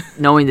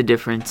 knowing the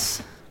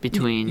difference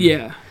between...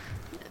 Yeah.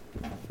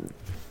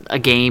 A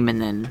game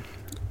and then...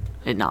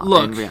 in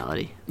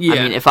reality. Yeah.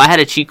 I mean, if I had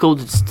a cheat code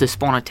to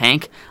spawn a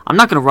tank, I'm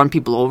not going to run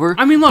people over.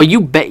 I mean, look. But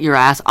you bet your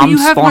ass I'm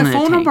spawning a tank. You have my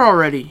phone number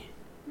already.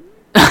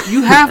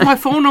 You have my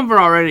phone number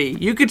already.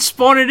 You could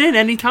spawn it in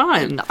any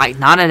time.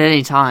 Not at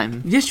any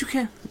time. Yes, you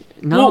can.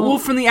 No. Well,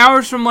 from the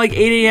hours from like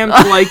 8 a.m.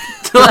 to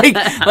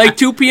like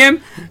 2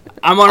 p.m.,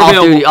 I'm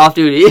unavailable. Off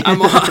duty.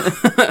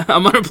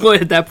 I'm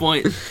unemployed at that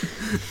point.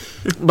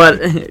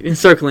 But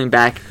circling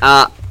back,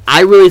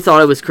 I really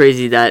thought it was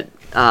crazy that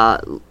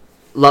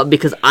love,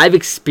 because I've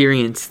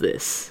experienced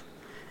this,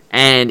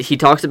 and he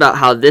talks about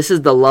how this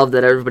is the love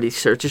that everybody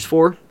searches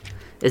for,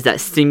 is that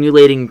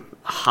stimulating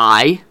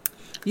high.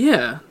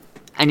 Yeah.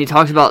 And he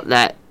talks about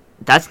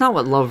that's not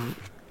what love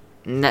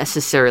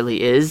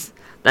necessarily is.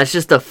 That's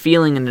just a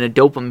feeling and a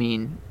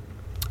dopamine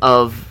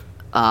of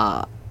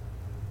that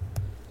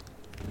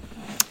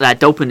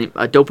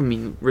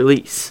dopamine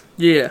release.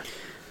 Yeah.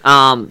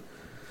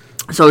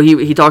 So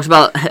he talks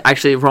about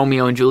actually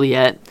Romeo and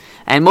Juliet,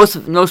 and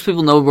most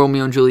people know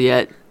Romeo and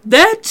Juliet.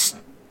 That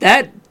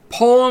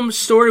poem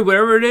story,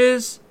 whatever it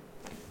is,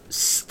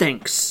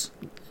 stinks.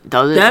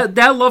 Does it?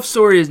 That love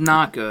story is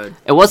not good.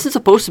 It wasn't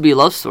supposed to be a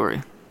love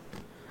story.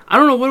 I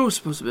don't know what it was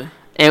supposed to be.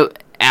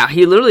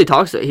 He literally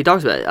talks about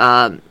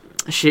it.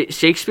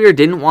 Shakespeare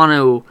didn't want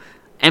to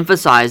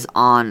emphasize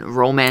on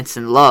romance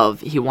and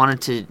love. He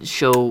wanted to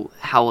show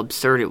how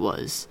absurd it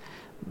was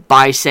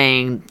by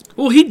saying.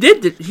 Well, he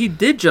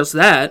did just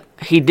that.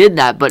 He did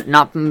that,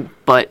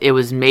 but it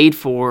was made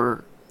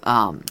for.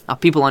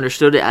 People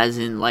understood it as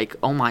in like,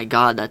 oh my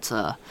god, that's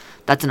an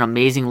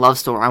amazing love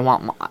story.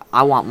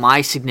 I want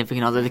my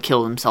significant other to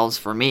kill themselves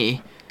for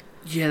me.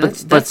 Yeah,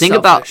 but think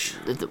selfish.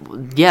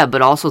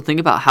 but also think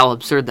about how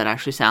absurd that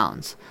actually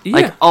sounds. Yeah.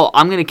 Like, oh,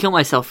 I'm gonna kill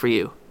myself for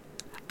you,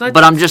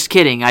 but I'm just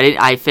kidding.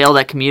 I failed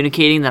at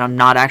communicating that I'm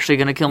not actually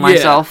gonna kill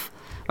myself,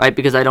 right?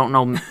 Because I don't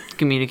know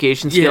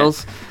communication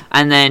skills,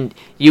 and then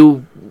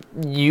you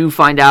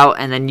find out,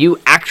 and then you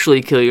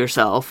actually kill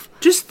yourself.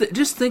 Just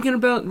thinking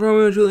about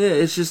Romeo and Juliet,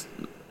 it's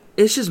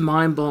just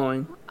mind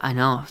blowing. I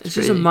know. It's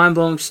just a mind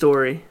blowing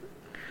story.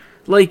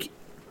 Like,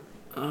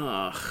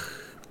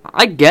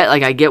 I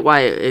get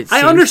why it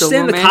seems I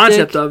understand so the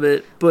concept of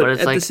it, but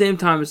it's at like, the same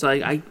time, it's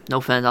like no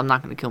offense, I'm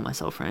not gonna kill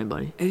myself for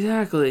anybody.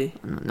 Exactly.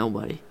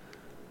 Nobody.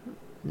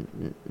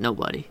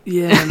 Nobody.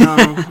 Yeah,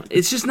 no,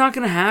 it's just not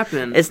gonna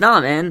happen. It's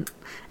not, man.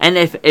 And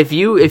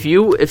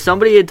if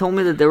somebody had told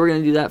me that they were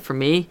gonna do that for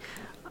me,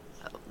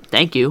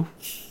 thank you.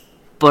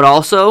 But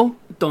also,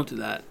 don't do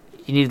that.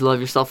 You need to love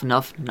yourself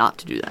enough not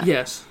to do that.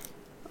 Yes.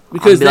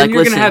 Because then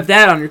you're going to have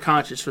that on your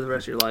conscience for the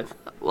rest of your life.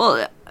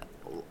 Well,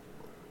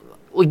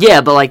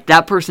 yeah, but like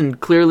that person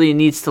clearly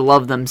needs to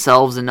love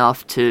themselves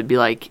enough to be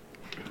like.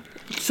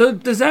 So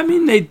does that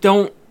mean they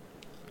don't?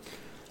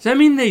 Does that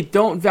mean they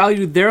don't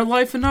value their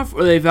life enough,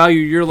 or they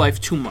value your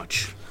life too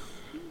much?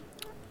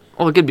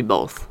 Well, it could be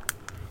both.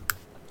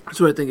 That's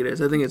what I think it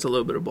is. I think it's a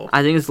little bit of both.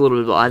 I think it's a little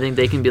bit of both. I think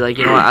they can be like,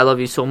 you know what, I love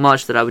you so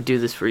much that I would do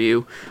this for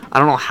you. I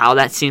don't know how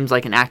that seems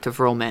like an act of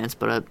romance,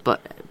 but.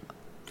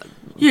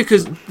 Yeah,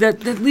 because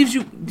that leaves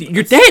you.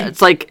 You're dead.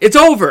 It's like it's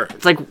over.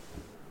 It's like,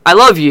 I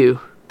love you,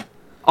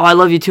 oh, I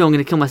love you too, I'm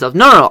going to kill myself.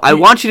 No, I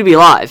want you to be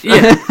alive.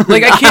 Yeah,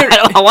 like I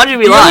can't. I want you to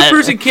be the alive. other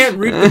person can't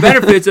reap the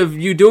benefits of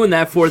you doing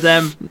that for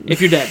them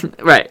if you're dead.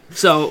 Right.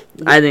 So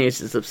I think it's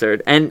just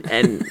absurd. And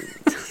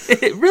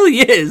it really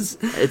is.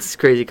 it's a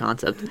crazy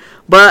concept.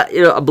 But,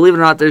 believe it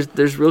or not,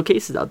 there's real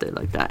cases out there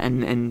like that.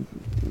 And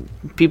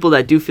people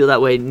that do feel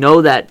that way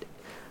know that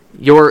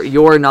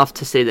you're enough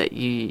to say that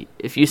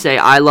if you say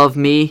I love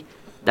me,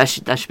 that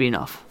should be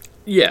enough.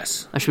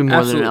 Yes. That should be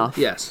more than enough.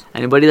 Yes.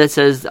 Anybody that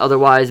says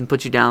otherwise and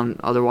puts you down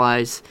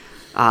otherwise,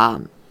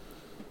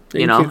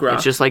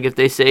 it's just like if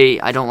they say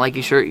I don't like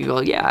your shirt, you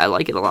go, yeah, I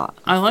like it a lot.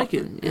 I like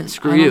it. Yeah,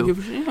 screw you.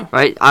 Yeah.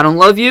 Right? I don't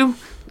love you.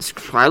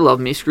 I love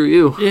me. Screw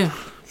you. Yeah.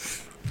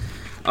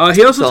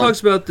 He also talks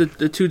about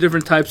the two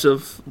different types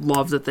of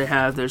love that they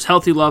have. There's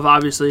healthy love,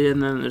 obviously,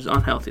 and then there's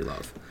unhealthy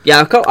love.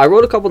 Yeah, I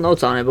wrote a couple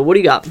notes on it, but what do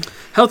you got?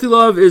 Healthy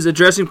love is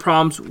addressing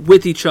problems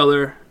with each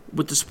other,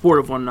 with the support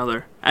of one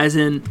another. As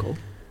in,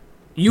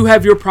 you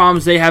have your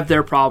problems, they have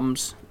their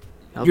problems.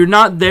 Yep. You're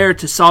not there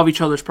to solve each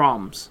other's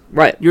problems.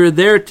 Right. You're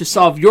there to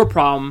solve your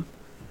problem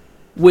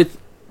with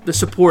the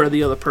support of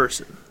the other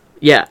person.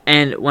 Yeah,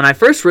 and when I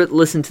first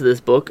listened to this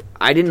book,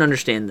 I didn't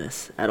understand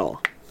this at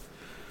all.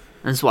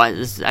 That's why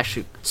this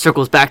actually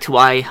circles back to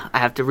why I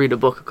have to read a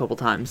book a couple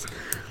times.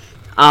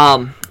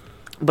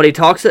 But he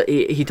talks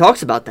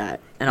about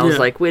that, and I was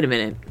like, wait a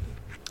minute.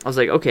 I was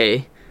like,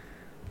 okay.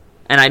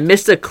 And I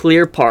missed a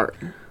clear part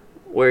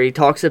where he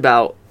talks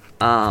about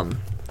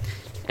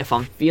if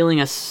I'm feeling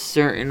a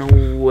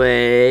certain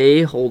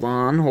way. Hold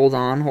on.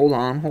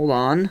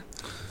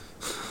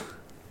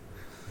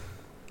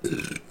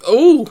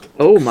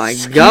 Oh my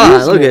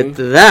God! Look at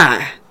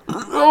that.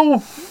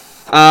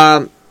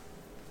 Oh.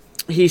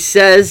 He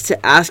says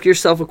to ask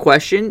yourself a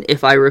question.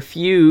 If I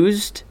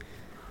refused,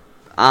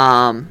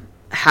 so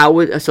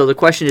the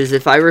question is,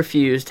 if I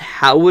refused,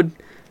 how would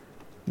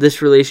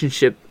this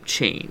relationship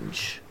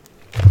change?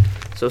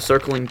 So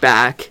circling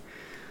back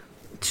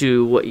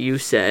to what you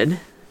said,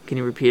 can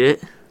you repeat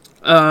it?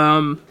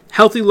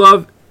 Healthy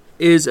love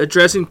is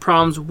addressing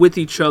problems with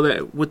each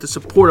other with the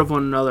support of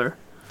one another.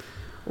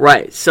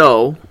 Right.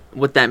 So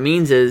what that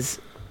means is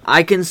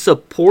I can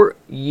support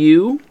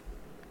you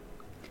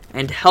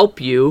and help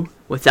you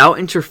without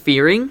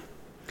interfering.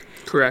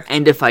 Correct.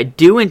 And if I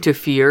do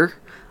interfere,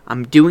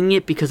 I'm doing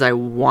it because I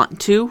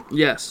want to.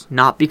 Yes.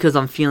 Not because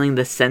I'm feeling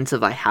the sense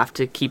of I have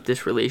to keep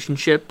this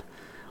relationship,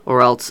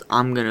 or else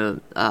I'm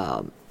gonna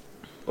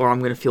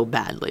feel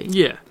badly.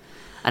 Yeah.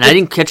 And I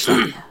didn't catch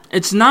that.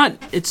 It's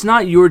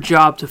not your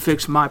job to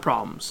fix my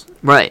problems.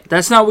 Right.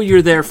 That's not what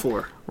you're there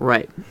for.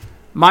 Right.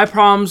 My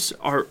problems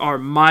are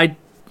mine,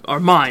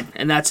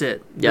 and that's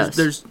it. Yes.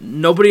 There's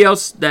nobody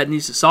else that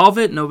needs to solve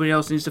it. Nobody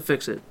else needs to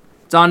fix it.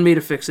 It's on me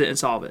to fix it and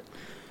solve it.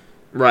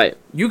 Right.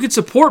 You could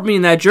support me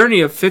in that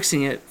journey of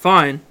fixing it.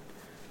 Fine.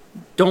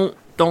 Don't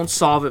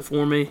solve it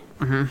for me.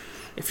 Mm-hmm.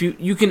 If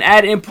you can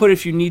add input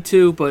if you need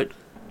to, but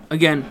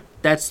again,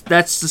 that's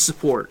the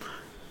support.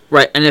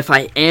 Right. And if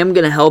I am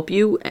gonna help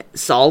you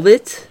solve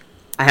it,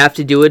 I have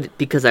to do it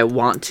because I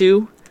want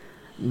to,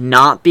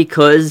 not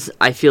because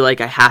I feel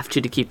like I have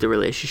to keep the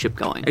relationship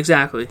going.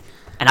 Exactly.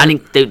 And I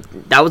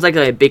think that was like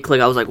a big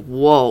click. I was like,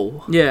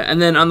 whoa. Yeah, and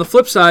then on the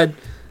flip side,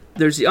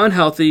 there's the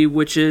unhealthy,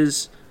 which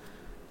is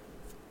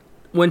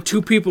when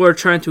two people are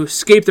trying to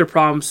escape their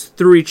problems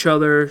through each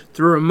other,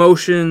 through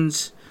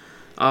emotions,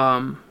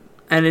 and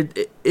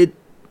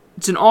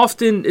it's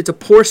a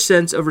poor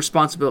sense of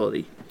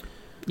responsibility.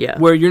 Yeah.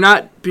 Where you're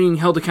not being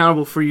held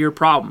accountable for your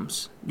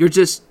problems.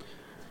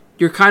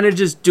 You're kind of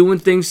just doing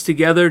things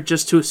together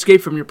just to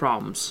escape from your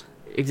problems.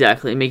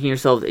 Exactly, making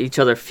each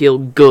other feel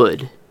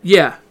good.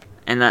 Yeah.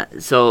 But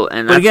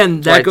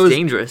again, that goes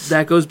dangerous.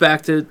 That goes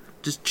back to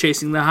just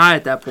chasing the high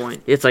at that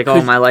point. It's like,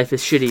 oh, my life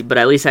is shitty, but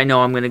at least I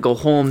know I'm going to go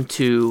home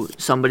to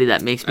somebody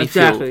that makes me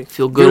feel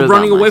good. You're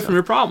running away from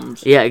your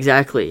problems. Yeah,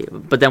 exactly.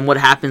 But then what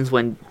happens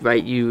when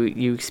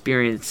you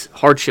experience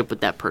hardship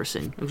with that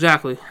person?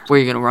 Exactly. Where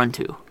are you going to run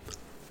to?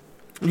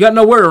 You got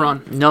nowhere to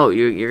run. No,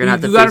 you're going to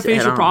have to face it. You got to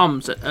face your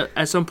problems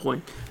at some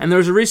point. And there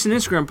was a recent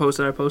Instagram post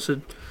that I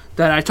posted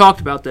that I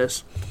talked about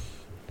this.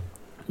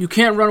 You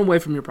can't run away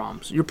from your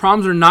problems. Your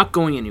problems are not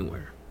going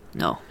anywhere.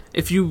 No.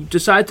 If you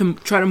decide to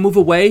try to move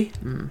away,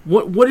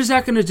 what is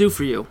that going to do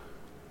for you?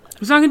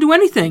 It's not going to do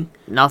anything.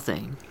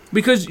 Nothing.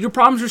 Because your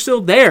problems are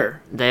still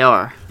there. They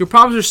are. Your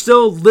problems are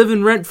still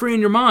living rent-free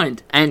in your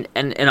mind. And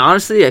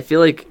honestly, I feel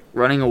like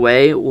running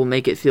away will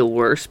make it feel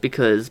worse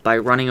because by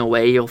running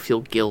away, you'll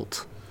feel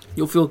guilt.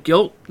 You'll feel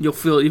guilt. You'll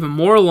feel even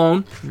more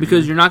alone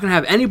because you're not going to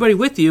have anybody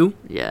with you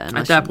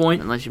at that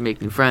point. Unless you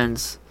make new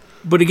friends.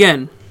 But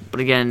again,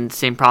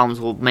 same problems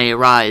may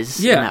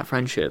arise in that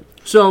friendship.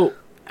 So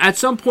at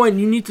some point,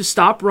 you need to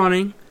stop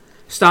running,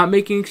 stop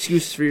making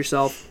excuses for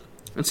yourself,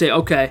 and say,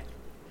 okay,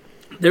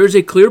 there's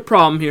a clear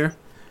problem here.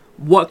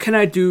 What can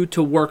I do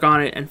to work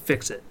on it and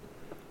fix it?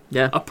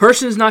 Yeah. A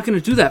person is not going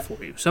to do that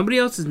for you. Somebody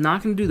else is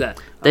not going to do that.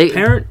 A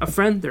parent, a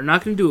friend, they're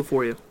not going to do it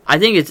for you. I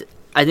think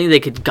they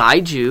could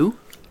guide you.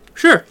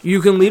 Sure,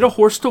 you can lead a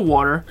horse to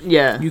water.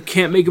 Yeah. You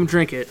can't make him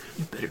drink it.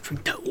 You better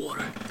drink that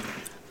water.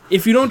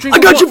 If you don't drink I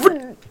got you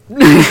for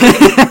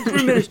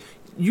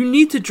You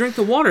need to drink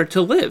the water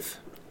to live.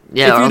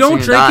 Yeah, if you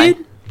don't drink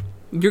it,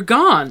 you're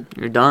gone.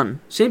 You're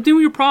done. Same thing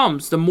with your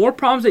problems. The more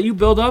problems that you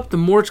build up, the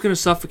more it's going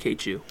to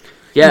suffocate you.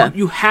 Yeah.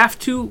 You have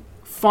to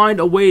find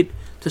a way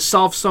to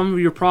solve some of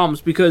your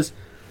problems because,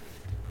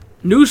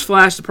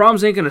 newsflash, the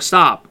problems ain't going to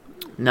stop.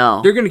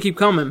 No. They're going to keep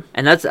coming.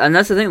 And that's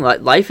the thing.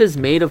 Life is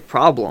made of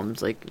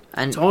problems.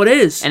 That's all it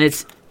is. And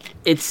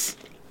it's.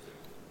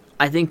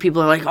 I think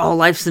people are like, oh,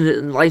 life's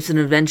an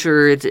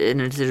adventure. It's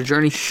a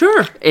journey.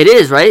 Sure. It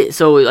is, right?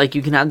 So like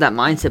you can have that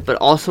mindset, but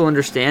also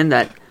understand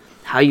that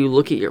how you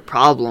look at your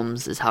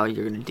problems is how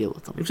you're going to deal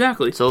with them.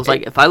 Exactly. So it's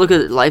like if I look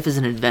at life as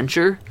an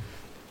adventure,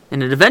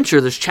 in an adventure,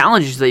 there's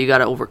challenges that you got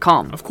to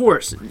overcome. Of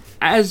course.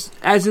 As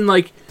in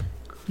like,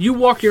 you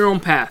walk your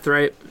own path,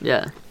 right?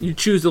 Yeah. You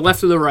choose the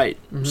left or the right.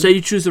 Mm-hmm. Say you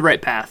choose the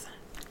right path.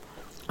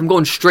 I'm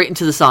going straight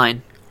into the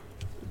sign.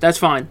 That's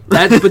fine.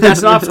 But that's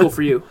an obstacle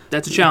for you.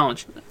 That's a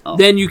challenge. Oh.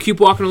 Then you keep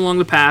walking along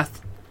the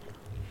path,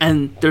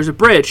 and there's a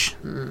bridge,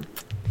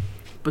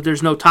 but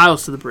there's no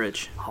tiles to the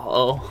bridge.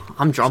 Oh,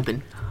 I'm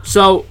jumping.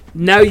 So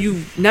now you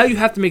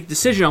have to make a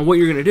decision on what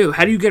you're going to do.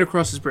 How do you get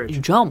across this bridge?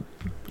 You jump.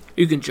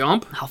 You can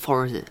jump? How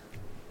far is it?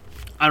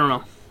 I don't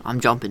know. I'm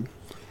jumping.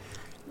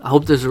 I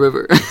hope there's a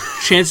river.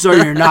 Chances are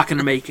you're not going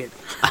to make it.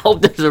 I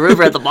hope there's a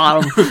river at the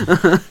bottom.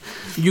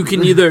 You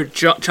can either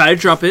try to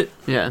jump it.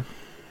 Yeah.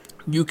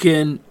 You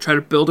can try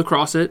to build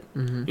across it.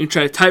 Mm-hmm. You can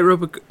try to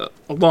tightrope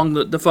along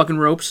the fucking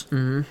ropes.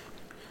 Mm-hmm.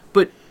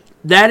 But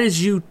that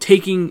is you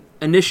taking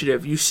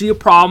initiative. You see a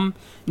problem,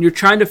 and you're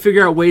trying to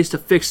figure out ways to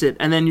fix it,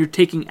 and then you're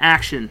taking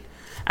action.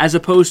 As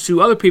opposed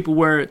to other people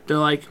where they're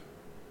like,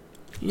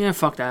 yeah,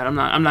 fuck that. I'm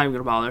not even going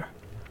to bother.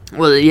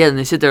 Well, yeah, and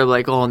they sit there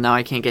like, oh, now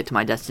I can't get to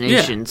my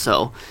destination,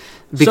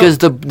 because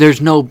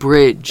there's no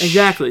bridge.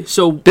 Exactly.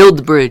 So build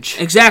the bridge.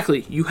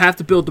 Exactly. You have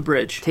to build the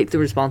bridge. Take the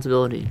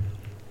responsibility.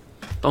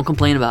 Don't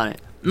complain about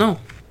it. No.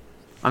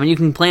 I mean, you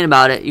can complain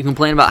about it. You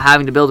complain about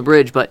having to build a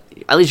bridge, but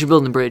at least you're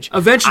building the bridge.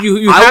 Eventually,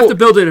 you have to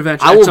build it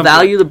eventually. I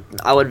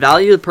would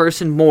value the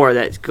person more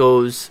that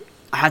goes,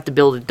 I have to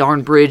build a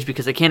darn bridge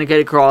because I can't get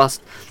across.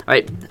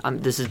 Right?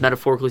 This is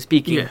metaphorically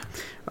speaking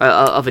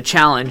of a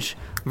challenge.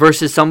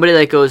 Versus somebody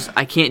that goes,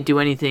 I can't do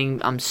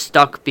anything. I'm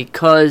stuck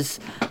because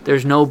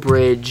there's no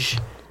bridge,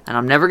 and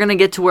I'm never gonna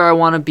get to where I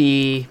want to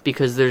be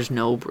because there's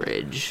no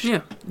bridge. Yeah,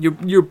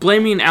 you're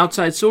blaming an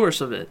outside source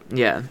of it.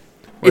 Yeah,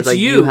 it's like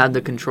you have the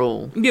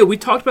control. Yeah, we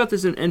talked about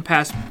this in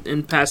past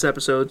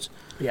episodes.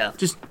 Yeah,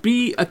 just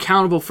be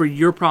accountable for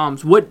your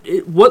problems.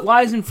 What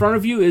lies in front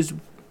of you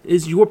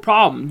is your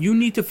problem. You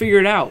need to figure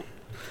it out.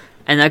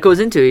 And that goes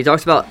into he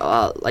talks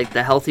about like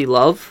the healthy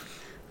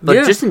love,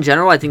 but just in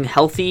general, I think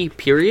healthy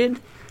period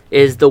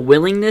is the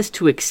willingness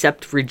to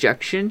accept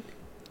rejection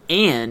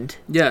and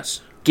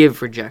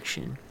give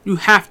rejection. You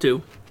have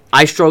to.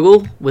 I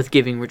struggle with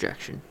giving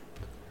rejection.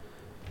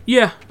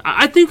 Yeah,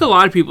 I think a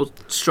lot of people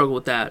struggle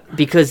with that.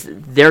 Because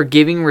they're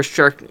giving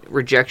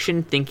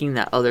rejection thinking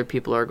that other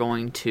people are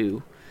going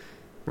to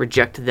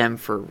reject them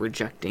for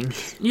rejecting.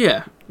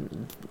 Yeah.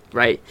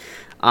 Right?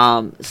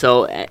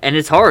 So, and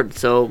it's hard.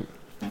 So,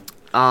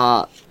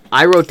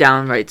 I wrote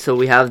down, right, so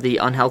we have the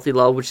unhealthy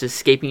love, which is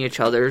escaping each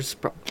other's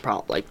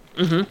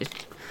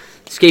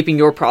escaping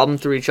your problem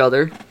through each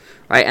other,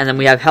 right? And then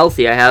we have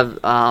healthy. I have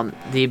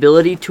the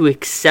ability to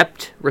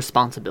accept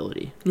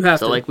responsibility. You have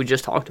to. Like we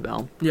just talked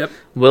about. Yep.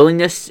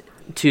 Willingness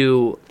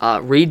to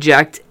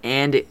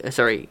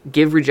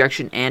give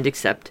rejection and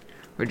accept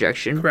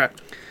rejection.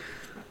 Correct.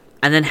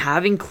 And then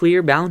having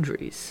clear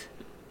boundaries.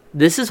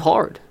 This is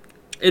hard.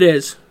 It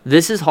is.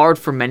 This is hard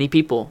for many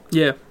people.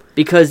 Yeah.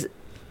 Because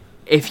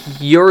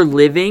if you're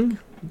living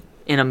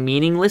in a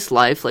meaningless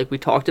life, like we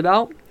talked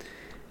about,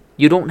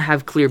 you don't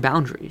have clear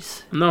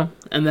boundaries. No.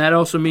 And that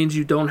also means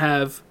you don't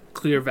have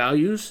clear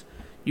values.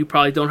 You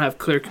probably don't have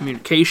clear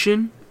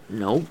communication.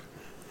 No.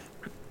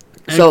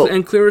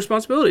 And clear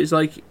responsibilities.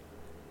 Like,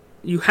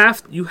 you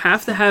have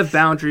to have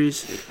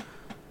boundaries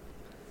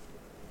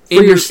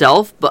for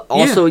yourself, but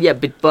also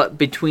but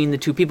between the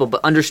two people, but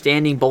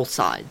understanding both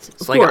sides.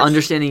 It's like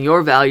understanding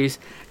your values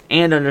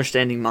and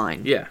understanding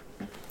mine. Yeah.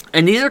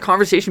 And these are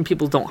conversations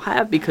people don't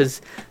have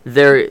because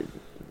they're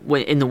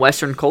in the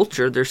Western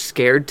culture, they're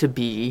scared to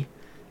be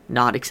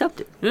not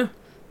accepted. Yeah.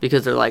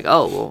 Because they're like,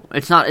 oh, well,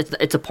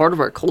 it's a part of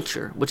our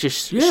culture, which is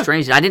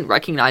strange. I didn't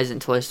recognize it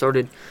until I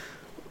started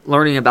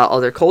learning about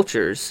other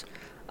cultures.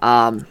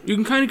 You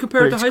can kind of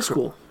compare it to high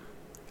school.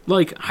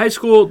 Like, high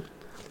school,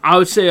 I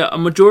would say a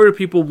majority of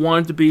people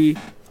wanted to be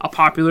a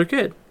popular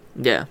kid.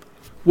 Yeah.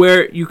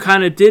 Where you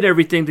kind of did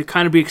everything to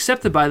kind of be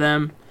accepted by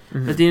them.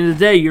 Mm-hmm. At the end of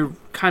the day, you're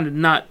kind of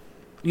not,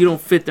 you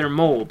don't fit their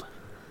mold,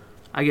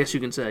 I guess you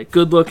can say.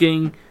 Good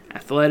looking,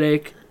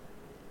 athletic,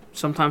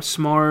 sometimes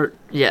smart.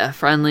 Yeah,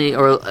 friendly,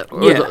 or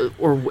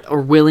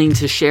willing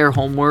to share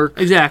homework.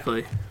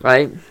 Exactly.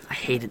 Right? I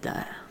hated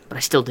that, but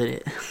I still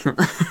did it.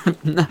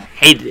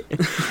 Hated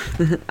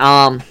it.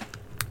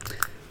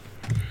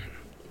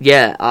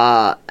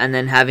 Yeah, and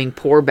then having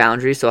poor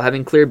boundaries, so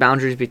having clear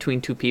boundaries between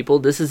two people.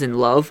 This is in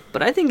love,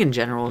 but I think in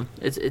general,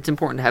 it's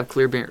important to have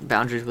clear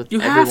boundaries with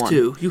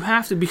everyone. You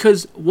have to,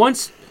 because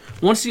once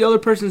the other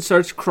person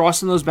starts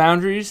crossing those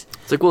boundaries,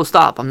 it's like, well,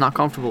 stop. I'm not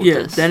comfortable with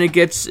this. Then it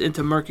gets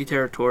into murky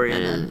territory.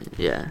 And then,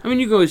 yeah. I mean,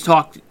 you can always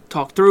talk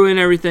through it and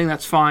everything.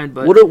 That's fine.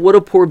 But what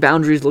do poor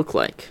boundaries look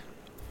like?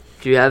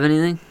 Do you have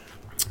anything?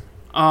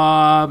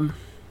 No,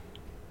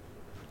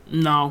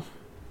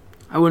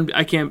 I wouldn't.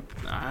 I can't.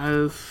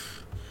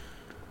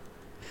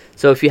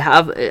 So if you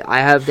have,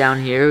 I have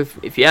down here,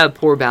 if you have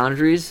poor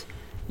boundaries,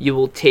 you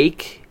will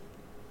take,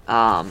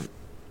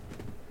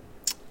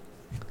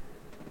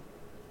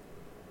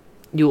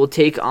 you will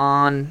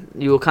kind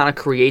of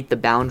create the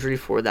boundary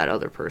for that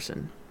other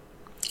person.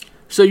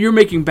 So you're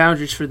making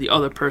boundaries for the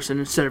other person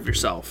instead of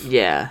yourself.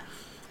 Yeah.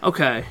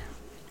 Okay.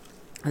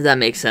 Does that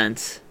make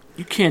sense?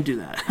 You can't do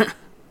that.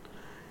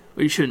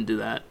 Well, you shouldn't do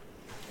that.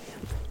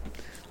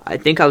 I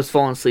think I was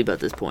falling asleep at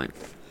this point.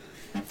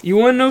 You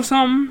want to know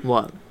something?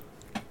 What?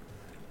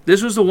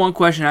 This was the one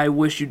question I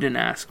wish you didn't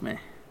ask me.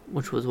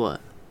 Which was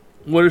what?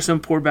 What do some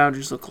poor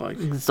boundaries look like?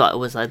 So it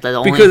was like the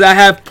only... Because I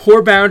have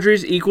poor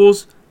boundaries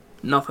equals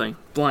nothing.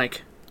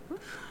 Blank.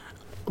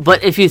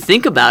 But if you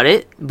think about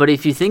it,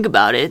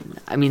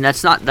 I mean,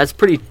 that's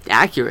pretty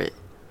accurate.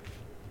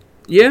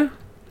 Yeah,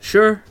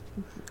 sure.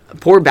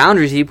 Poor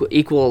boundaries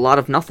equal a lot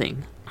of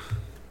nothing.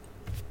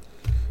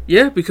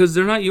 Yeah, because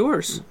they're not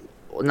yours.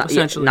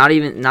 Essentially. Not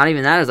even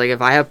that. It's like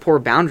if I have poor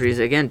boundaries,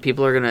 again,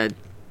 people are gonna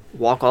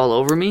walk all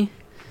over me.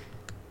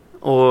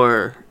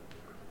 Or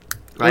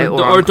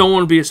don't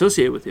want to be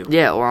associated with you.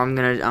 Yeah, or I'm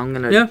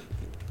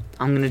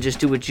gonna just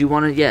do what you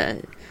want to. Yeah,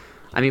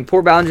 I mean,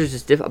 poor boundaries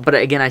is difficult, but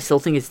again, I still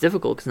think it's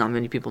difficult because not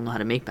many people know how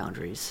to make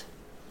boundaries.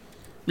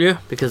 Yeah,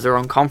 because they're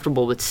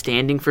uncomfortable with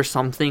standing for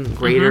something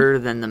greater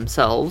than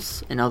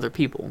themselves and other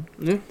people.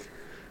 Yeah,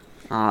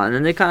 and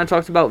then they kind of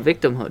talked about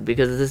victimhood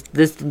because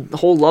this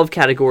whole love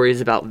category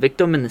is about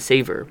victim and the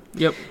saver.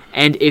 Yep.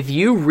 And if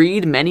you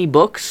read many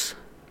books,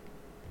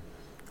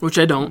 which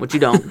you don't,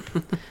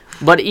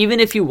 but even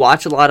if you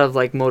watch a lot of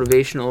like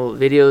motivational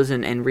videos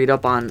and read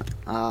up on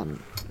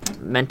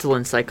mental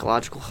and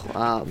psychological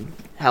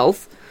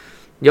health,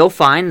 you'll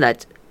find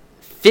that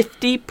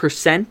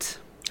 50%.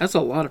 That's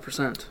a lot of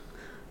percent.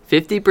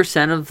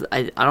 50% of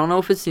I don't know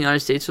if it's the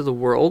United States or the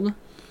world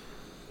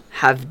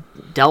have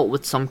dealt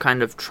with some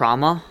kind of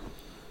trauma.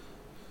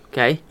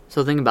 Okay,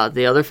 so think about it.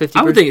 The other 50%.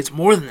 I would think it's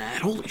more than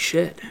that. Holy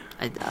shit.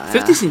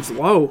 50 seems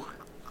low.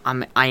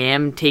 I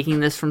am taking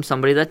this from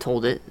somebody that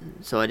told it,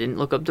 so I didn't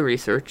look up the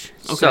research.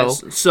 Okay,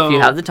 so if you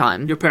have the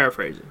time, you're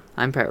paraphrasing.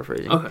 I'm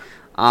paraphrasing. Okay.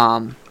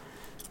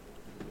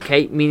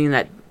 Okay, meaning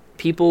that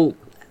people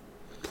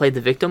play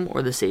the victim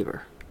or the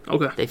saver.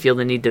 Okay. They feel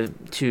the need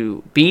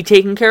to be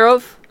taken care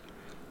of,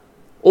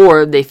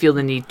 or they feel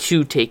the need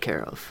to take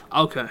care of.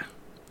 Okay.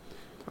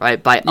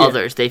 Right, by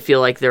others. They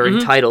feel like they're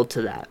entitled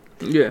to that.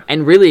 Yeah.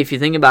 And really, if you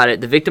think about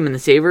it, the victim and the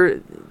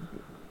saver,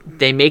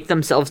 they make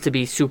themselves to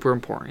be super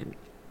important.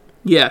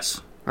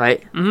 Yes.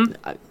 Right? Mm-hmm.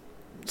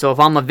 So if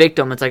I'm a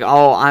victim, it's like,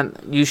 oh,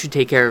 you should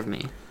take care of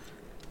me.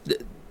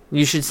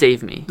 You should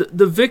save me.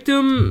 The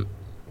victim,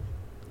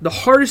 the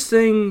hardest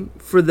thing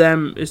for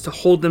them is to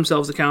hold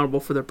themselves accountable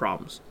for their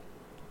problems.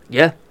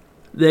 Yeah.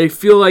 They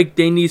feel like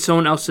they need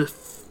someone else to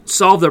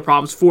solve their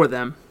problems for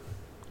them.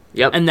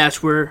 Yep. And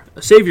that's where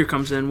a savior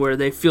comes in, where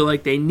they feel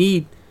like they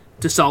need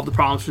to solve the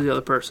problems for the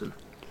other person.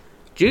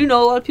 Do you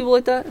know a lot of people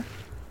like that?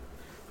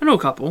 I know a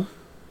couple.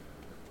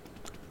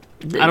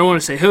 I don't want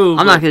to say who.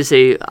 I'm not going to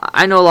say.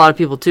 I know a lot of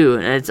people too,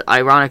 and it's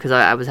ironic because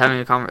I was having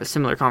a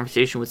similar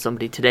conversation with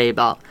somebody today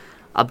about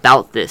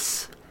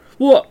this.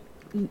 Well,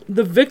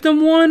 the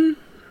victim one.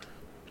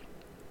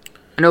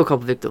 I know a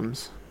couple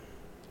victims.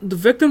 The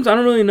victims I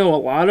don't really know a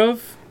lot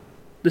of.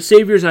 The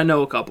saviors I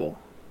know a couple.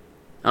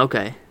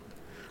 Okay,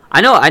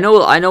 I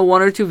know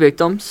one or two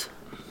victims.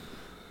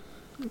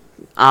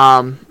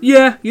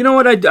 Yeah, you know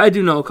what? I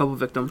do know a couple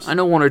victims. I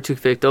know one or two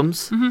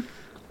victims. Mm-hmm.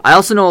 I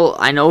also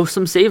know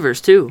some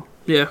savers too.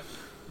 Yeah.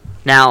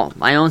 Now,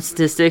 my own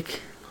statistic,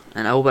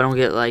 and I hope I don't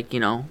get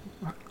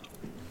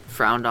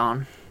frowned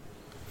on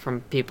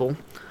from people.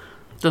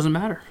 Doesn't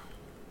matter.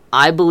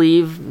 I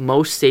believe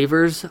most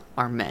savers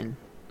are men.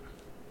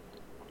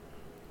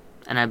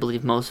 And I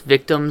believe most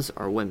victims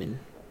are women.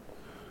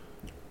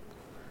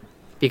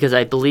 Because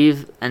I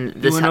believe, and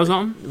this. You want to know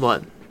something?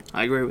 What?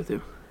 I agree with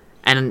you.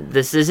 And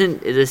this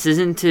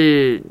isn't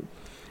to.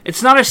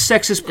 It's not a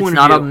sexist point of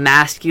view. It's not a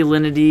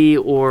masculinity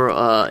or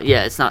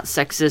it's not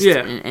sexist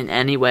in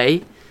any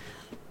way.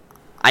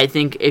 I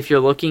think if you're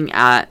looking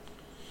at,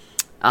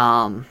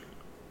 I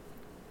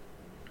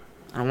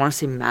don't want to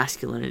say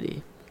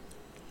masculinity.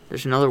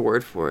 There's another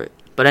word for it.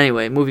 But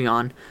anyway, moving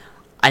on.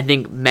 I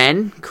think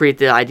men create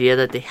the idea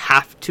that they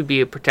have to be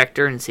a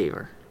protector and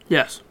saver.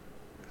 Yes.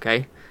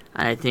 Okay?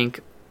 And I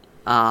think,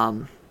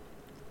 I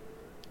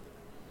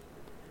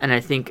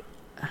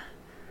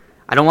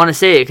don't want to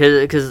say it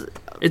because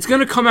it's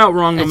going to come out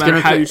wrong no matter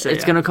how you say it.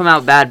 It's going to come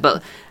out bad,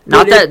 but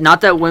not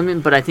that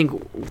women, but I think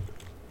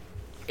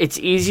it's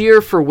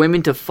easier for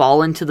women to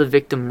fall into the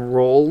victim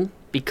role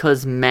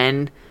because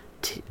men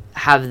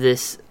have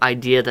this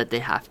idea that they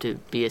have to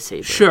be a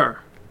savior. Sure.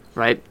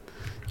 Right?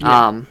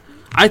 Yeah.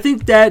 I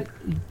think that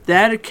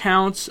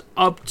accounts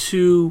up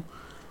to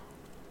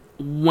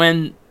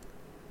when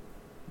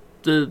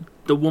the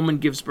woman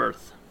gives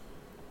birth.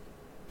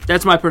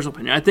 That's my personal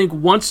opinion. I think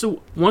once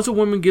a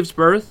woman gives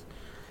birth,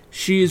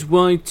 she is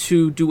willing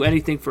to do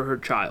anything for her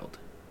child.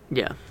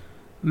 Yeah.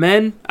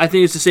 Men, I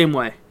think it's the same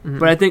way. Mm-hmm.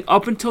 But I think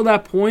up until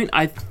that point,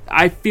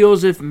 I feel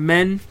as if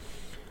men,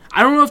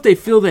 I don't know if they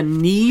feel the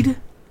need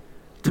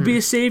to be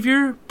a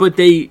savior, but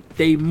they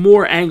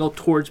more angle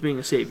towards being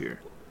a savior.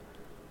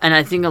 And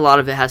I think a lot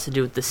of it has to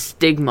do with the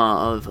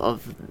stigma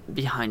of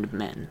behind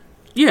men.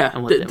 Yeah,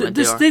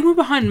 the stigma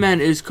behind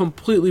men is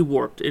completely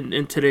warped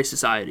in today's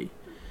society.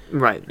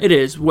 Right. It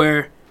is,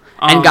 where...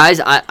 and guys,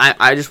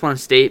 I just want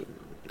to state,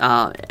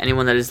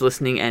 anyone that is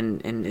listening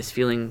and is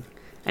feeling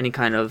any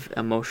kind of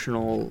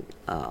emotional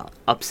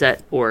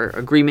upset or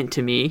agreement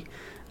to me,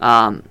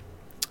 I'm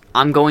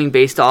going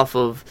based off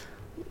of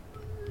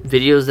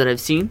videos that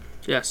I've seen.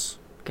 Yes.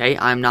 Okay,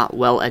 I'm not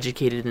well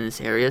educated in this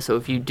area, so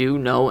if you do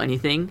know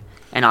anything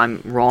and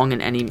I'm wrong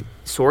in any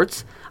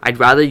sorts, I'd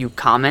rather you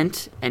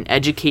comment and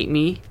educate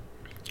me.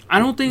 I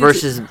don't think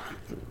versus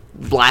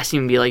blasting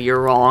and be like, you're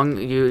wrong.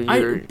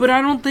 But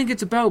I don't think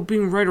it's about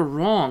being right or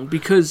wrong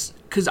because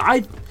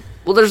I.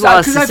 Well, there's a lot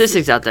of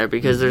statistics out there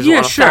because there's a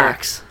lot of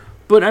facts.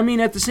 But I mean,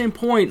 at the same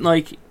point,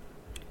 like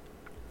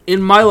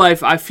in my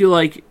life, I feel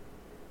like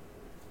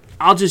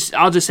I'll just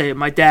say it.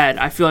 My dad.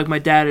 I feel like my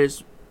dad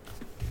is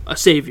a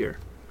savior.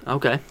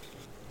 Okay.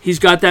 He's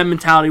got that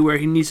mentality where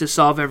he needs to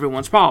solve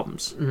everyone's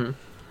problems. Mm-hmm.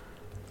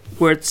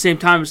 Where at the same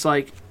time, it's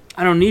like,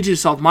 I don't need you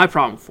to solve my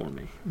problem for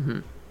me. Mm-hmm.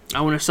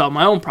 I want to solve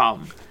my own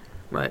problem.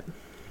 Right.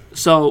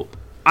 So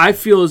I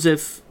feel as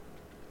if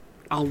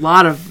a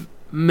lot of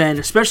men,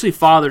 especially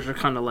fathers, are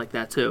kind of like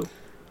that too.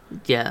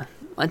 Yeah,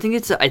 I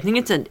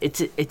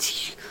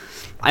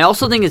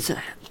also think it's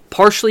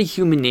partially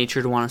human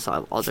nature to want to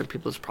solve other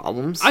people's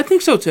problems. I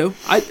think so too.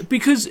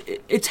 Because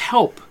it's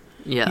help.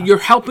 Yeah. You're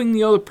helping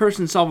the other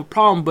person solve a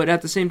problem, but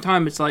at the same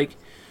time, it's like,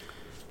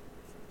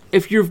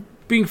 if you're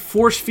being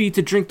force-feed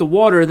to drink the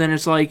water, then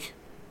it's like,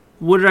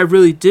 what did I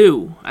really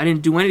do? I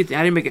didn't do anything.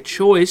 I didn't make a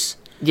choice.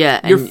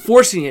 Yeah. You're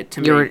forcing it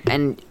to me.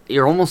 And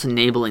you're almost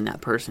enabling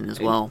that person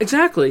as well.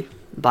 Exactly.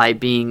 By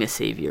being a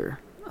savior.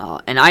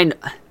 And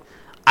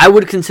I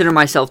would consider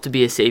myself to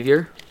be a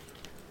savior.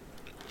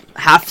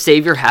 Half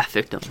savior, half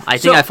victim. I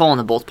think I fall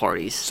into both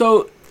parties.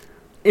 So,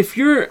 if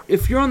you're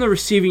on the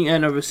receiving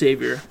end of a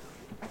savior,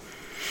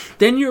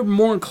 then you're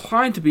more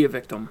inclined to be a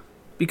victim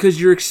because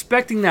you're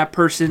expecting that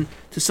person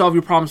to solve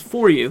your problems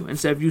for you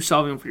instead of you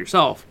solving them for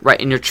yourself. Right,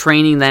 and you're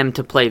training them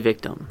to play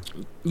victim.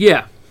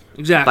 Yeah,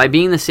 exactly. By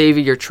being the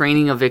savior, you're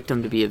training a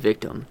victim to be a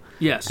victim.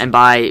 Yes. And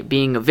by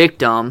being a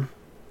victim,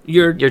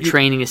 you're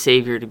training a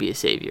savior to be a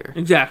savior.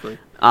 Exactly.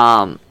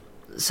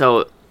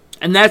 So,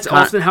 and that's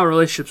often how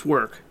relationships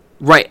work.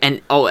 Right,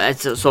 and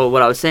so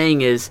what I was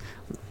saying is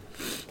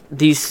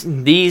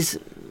these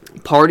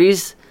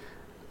parties,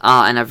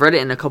 and I've read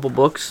it in a couple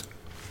books.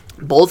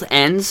 Both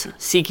ends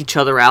seek each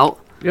other out.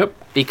 Yep.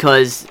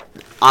 Because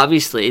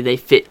obviously they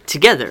fit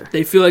together.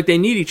 They feel like they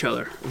need each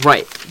other.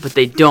 Right, but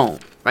they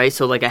don't. Right,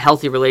 so like a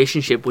healthy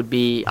relationship would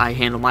be I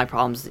handle my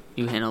problems,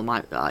 you handle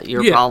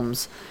your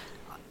problems.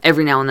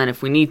 Every now and then,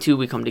 if we need to,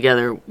 we come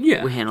together.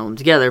 Yeah. We handle them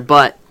together.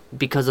 But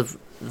because of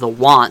the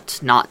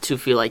want not to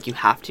feel like you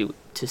have to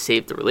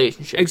save the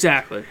relationship.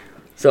 Exactly.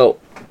 So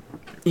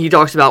he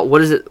talks about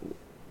what is it.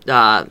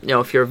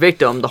 If you're a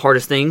victim, the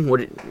hardest thing,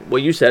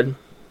 what you said,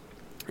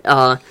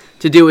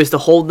 to do is to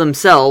hold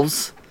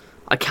themselves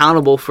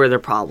accountable for their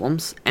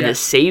problems, and a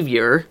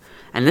savior,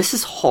 and this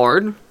is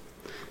hard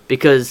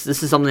because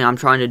this is something I'm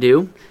trying to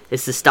do,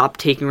 is to stop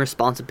taking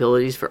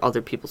responsibilities for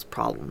other people's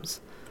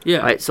problems. Yeah.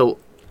 Right. So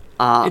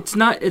it's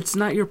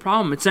not your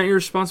problem. It's not your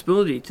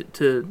responsibility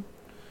to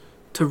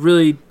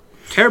really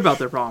care about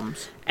their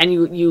problems. And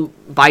you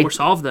by or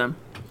solve them.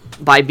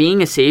 By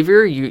being a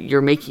savior,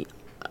 you're making,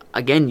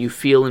 again, you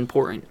feel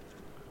important.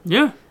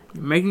 Yeah,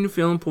 you're making you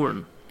feel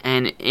important.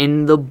 And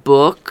in the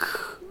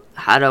book,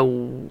 How to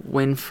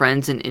Win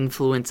Friends and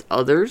Influence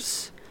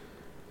Others,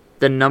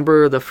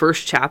 the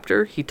first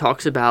chapter, he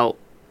talks about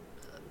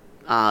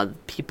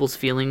people's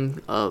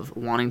feeling of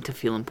wanting to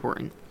feel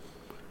important.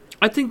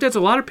 I think that's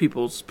a lot of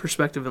people's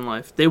perspective in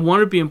life. They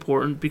want to be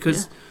important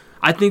because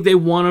I think they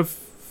want to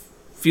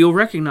feel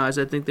recognized.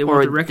 I think they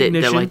want the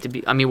recognition. They like to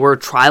be. I mean, we're a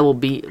tribal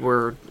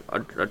we're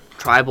a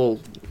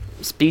tribal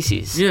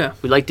species. Yeah,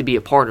 we like to be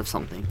a part of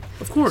something.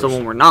 Of course. So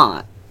when we're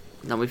not,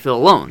 then we feel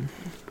alone.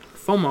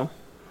 FOMO.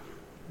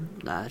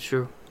 That's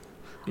true.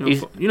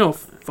 You know what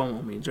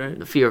FOMO means, right?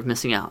 The fear of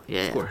missing out.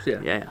 Yeah. Of course.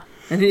 Yeah. Yeah.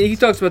 And he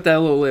talks about that a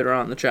little later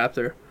on in the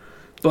chapter.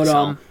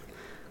 But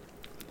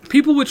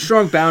people with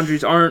strong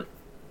boundaries aren't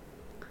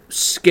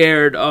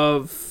scared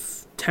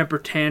of temper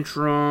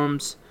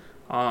tantrums,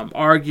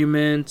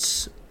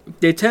 arguments.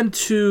 They tend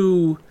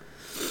to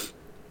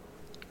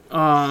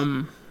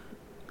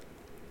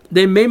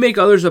they may make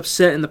others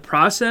upset in the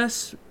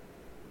process,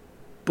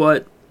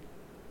 but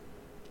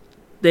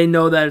they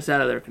know that it's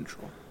out of their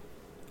control.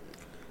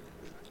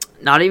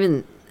 Not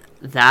even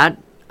that.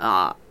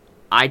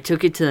 I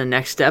took it to the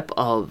next step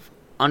of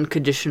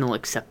unconditional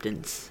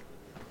acceptance.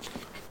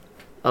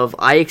 Of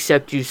I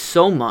accept you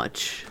so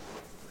much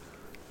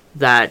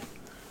that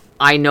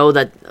I know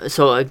that.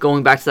 So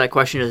going back to that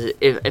question is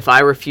if I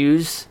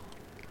refuse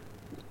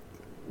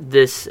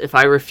this, if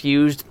I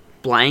refused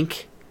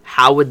blank,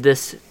 how would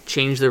this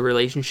change the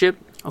relationship?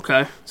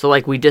 Okay. So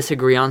like we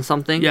disagree on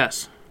something.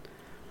 Yes.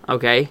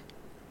 Okay.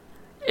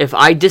 If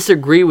I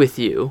disagree with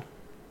you,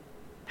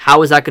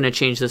 how is that going to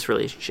change this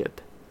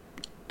relationship?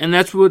 And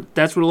that's what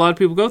a lot of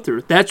people go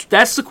through.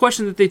 That's the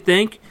question that they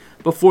think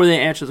before they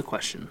answer the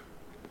question.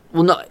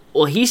 Well, no.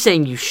 Well, he's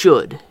saying you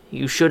should.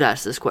 You should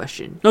ask this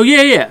question. No,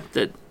 yeah.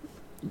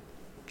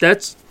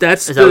 That's.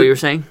 Is that what you were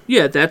saying?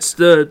 Yeah, that's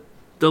the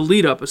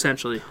lead up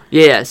essentially.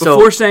 Yeah. So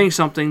before saying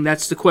something,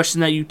 that's the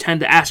question that you tend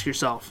to ask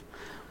yourself.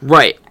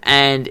 Right,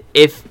 and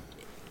if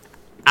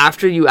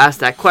after you ask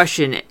that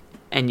question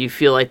and you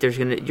feel like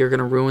you're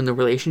gonna ruin the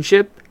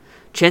relationship,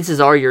 chances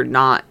are you're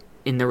not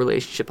in the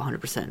relationship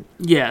 100%.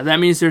 Yeah, that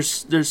means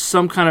there's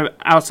some kind of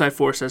outside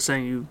force that's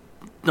saying you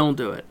don't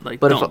do it. Like,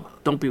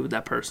 don't be with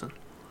that person.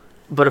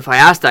 But if I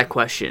ask that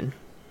question,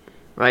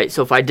 right?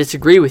 So if I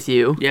disagree with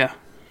you, yeah,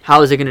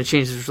 how is it going to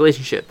change this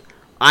relationship?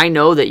 I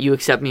know that you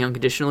accept me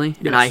unconditionally,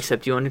 yes, and I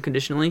accept you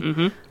unconditionally.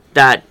 Mm-hmm.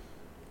 That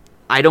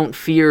I don't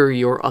fear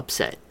your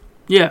upset.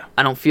 Yeah,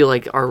 I don't feel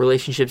like our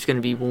relationship's going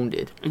to be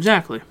wounded.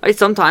 Exactly. Right?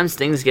 Sometimes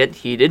things get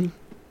heated.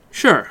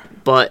 Sure.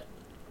 But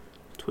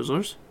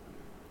Twizzlers.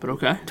 But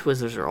okay.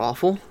 Twizzlers are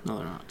awful. No,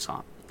 they're not.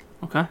 Stop.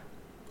 Okay.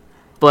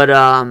 But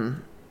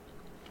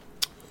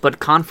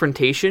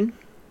confrontation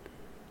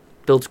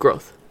builds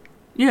growth.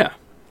 Yeah.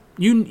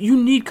 You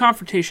need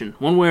confrontation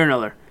one way or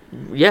another.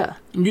 Yeah.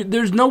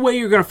 There's no way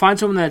you're going to find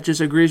someone that just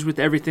agrees with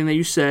everything that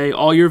you say,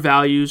 all your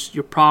values,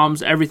 your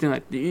problems, everything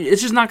like that.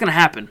 It's just not going to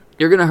happen.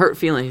 You're going to hurt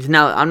feelings.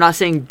 Now, I'm not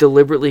saying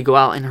deliberately go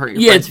out and hurt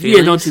your friends' feelings.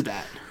 Yeah, don't do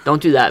that.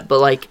 Don't do that. But,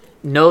 like,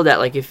 know that,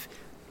 like, if...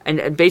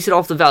 And base it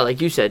off the value,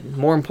 like you said,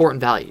 more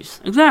important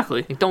values.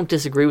 Exactly. Like, don't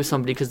disagree with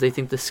somebody because they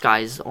think the sky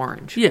is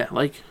orange. Yeah,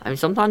 like... I mean,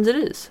 sometimes it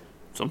is.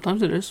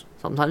 Sometimes it is.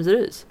 Sometimes it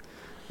is.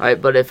 Right?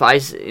 But if I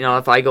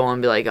go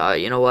and be like,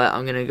 you know what,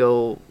 I'm gonna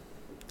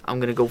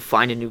go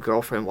find a new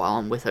girlfriend while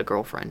I'm with a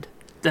girlfriend.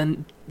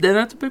 Then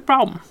that's a big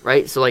problem.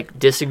 Right? So, like,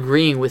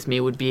 disagreeing with me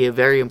would be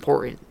very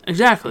important.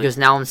 Exactly. Because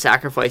now I'm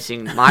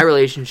sacrificing my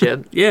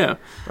relationship. Yeah.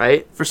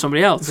 Right? For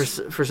somebody else.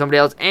 For somebody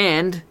else.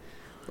 And,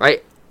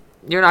 right,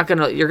 you're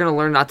gonna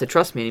learn not to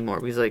trust me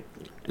anymore. Because, like,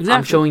 exactly.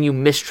 I'm showing you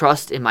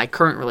mistrust in my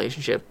current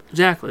relationship.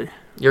 Exactly.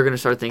 You're gonna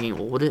start thinking,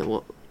 well,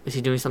 what is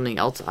he doing something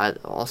else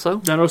also?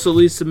 That also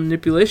leads to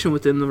manipulation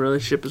within the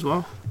relationship as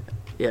well.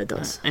 Yeah, it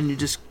does. And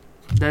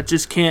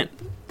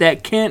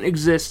that can't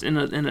exist in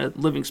a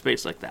living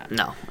space like that.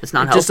 No, it's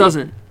not healthy. It just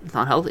doesn't. It's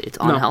not healthy. It's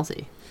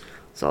unhealthy.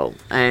 So,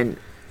 and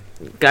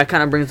that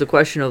kind of brings the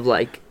question of,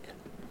 like,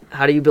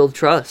 how do you build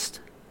trust?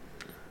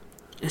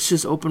 It's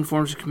just open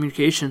forms of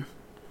communication.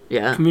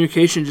 Yeah.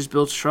 Communication just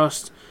builds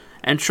trust.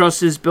 And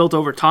trust is built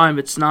over time.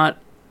 It's not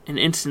an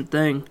instant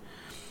thing.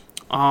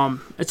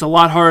 It's a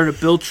lot harder to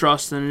build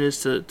trust than it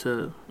is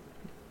to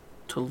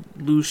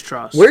lose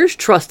trust. Where's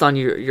trust on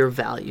your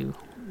value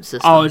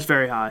system? Oh, it's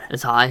very high.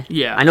 It's high?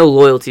 Yeah. I know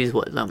loyalty is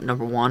what,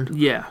 number one?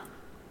 Yeah.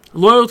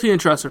 Loyalty and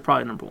trust are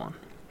probably number one.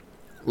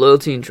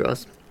 Loyalty and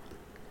trust.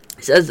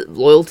 It says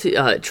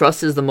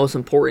trust is the most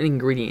important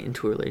ingredient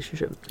into a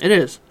relationship. It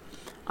is.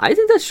 I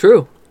think that's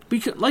true.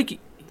 Because, like,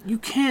 you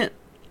can't...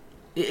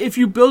 If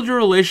you build your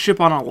relationship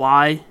on a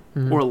lie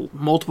or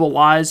multiple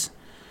lies,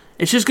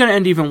 it's just going to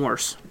end even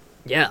worse.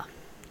 Yeah.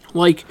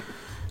 Like,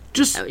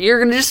 you're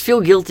going to just feel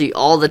guilty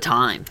all the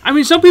time. I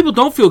mean, some people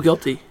don't feel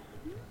guilty.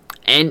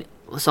 And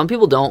some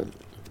people don't.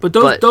 But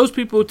those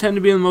people tend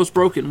to be the most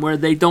broken, where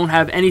they don't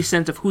have any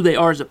sense of who they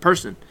are as a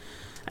person.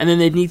 And then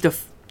they need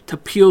to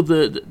peel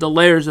the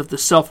layers of the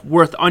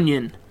self-worth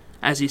onion,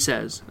 as he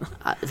says.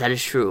 That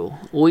is true.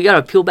 Well, we got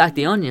to peel back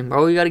the onion,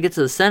 bro. We got to get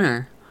to the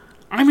center.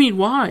 I mean,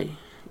 why?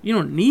 You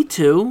don't need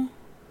to.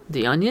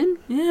 The onion?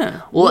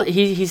 Yeah. Well,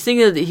 he's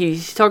thinking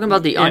he's talking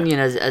about the onion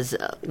as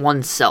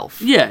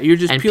oneself. Yeah, you're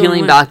just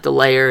peeling back the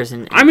layers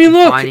and I mean,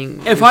 look, finding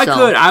if yourself. I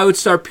could, I would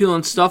start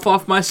peeling stuff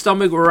off my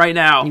stomach right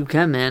now. You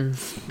can, man.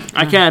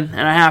 I can,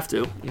 and I have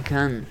to. You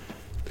can.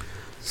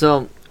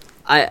 So,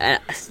 I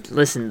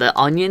listen. The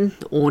onion.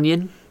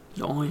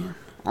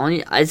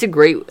 It's a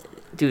great,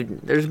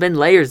 dude. There's been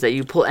layers that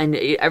you pull, and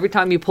every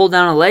time you pull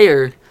down a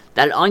layer,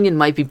 that onion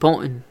might be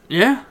potent.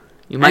 Yeah.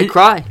 You might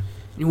cry.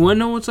 You want to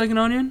know what's like an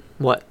onion?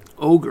 What?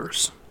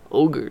 Ogres.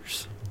 Do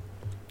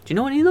you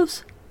know any of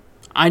those?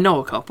 I know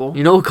a couple.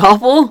 You know a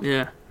couple?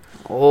 Yeah.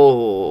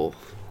 Oh.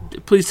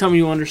 Please tell me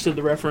you understood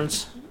the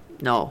reference.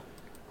 No.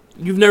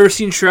 You've never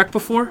seen Shrek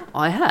before?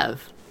 I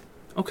have.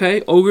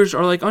 Okay, ogres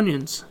are like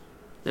onions.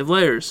 They have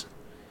layers.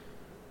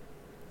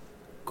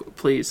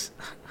 Please.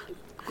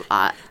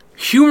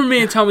 Humor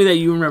me and tell me that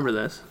you remember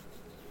this.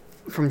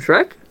 From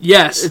Shrek?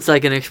 Yes. It's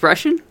like an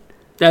expression?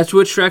 That's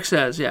what Shrek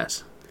says,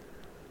 yes.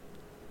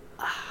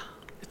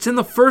 It's in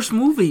the first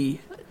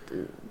movie.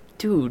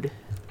 Dude.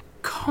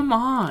 Come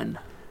on.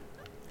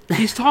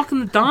 He's talking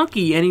to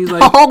Donkey, and he's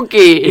like,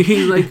 Donkey!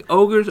 he's like,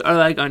 ogres are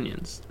like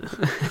onions.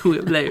 We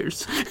have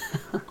layers.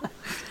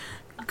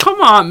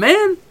 Come on,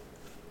 man.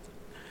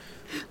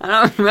 I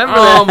don't remember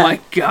that. Oh, my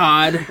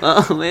God.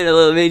 Oh,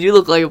 made you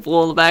look like a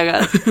fool in the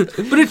back.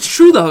 But it's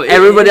true, though.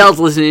 Everybody else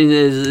listening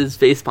is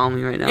face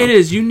palming right now. It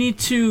is. You need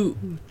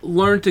to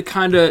learn to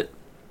kind of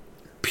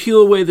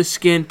peel away the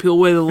skin, peel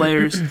away the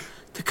layers,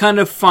 to kind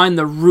of find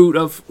the root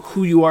of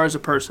who you are as a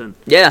person.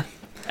 Yeah.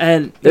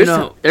 And,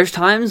 there's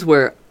times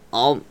where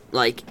I'll,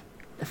 like,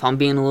 if I'm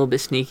being a little bit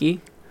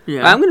sneaky,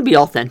 yeah. I'm going to be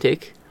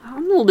authentic.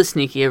 I'm a little bit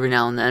sneaky every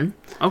now and then.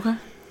 Okay.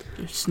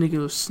 You're sneaky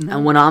little snake.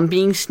 And when I'm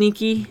being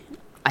sneaky,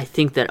 I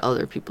think that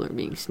other people are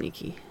being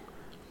sneaky.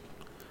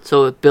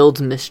 So it builds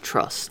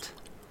mistrust.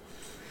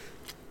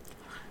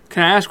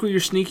 Can I ask what you're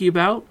sneaky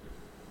about?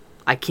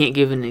 I can't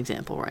give an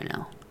example right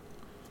now.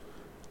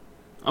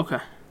 Okay.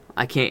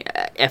 I can't.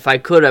 If I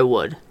could, I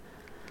would.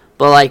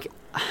 But, like,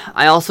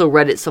 I also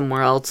read it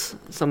somewhere else.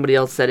 Somebody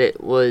else said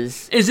it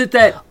was... Is it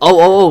that...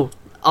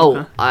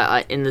 Okay.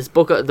 I in this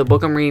book, the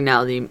book I'm reading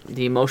now,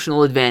 the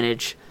Emotional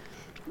Advantage,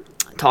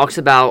 talks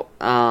about...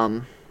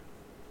 Oh,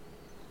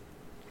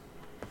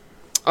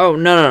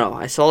 no.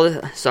 I saw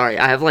this... Sorry,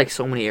 I have, like,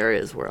 so many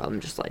areas where I'm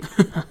just, like...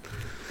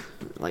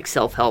 like,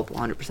 self-help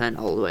 100%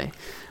 all the way.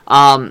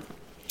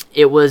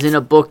 It was in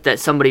a book that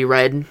somebody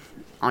read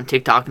on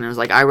TikTok, and it was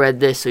like, I read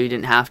this, so you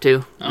didn't have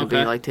to.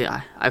 Okay. Like,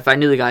 if I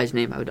knew the guy's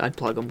name, I'd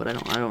plug him, but I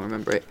don't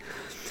remember it.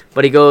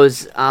 But he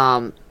goes,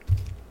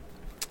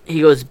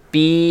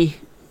 be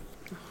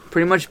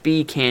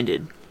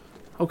candid.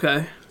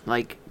 Okay.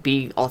 Like,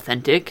 be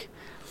authentic,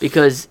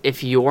 because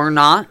if you're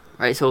not,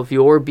 right, so if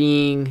you're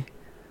being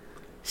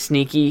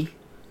sneaky,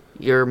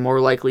 you're more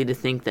likely to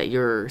think that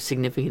your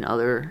significant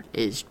other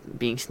is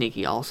being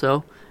sneaky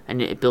also, and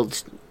it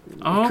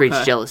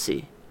creates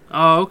jealousy.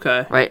 Oh,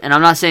 okay. Right, and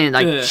I'm not saying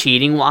like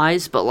cheating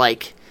wise, but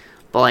like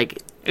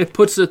it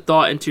puts the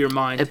thought into your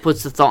mind. It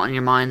puts the thought in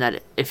your mind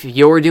that if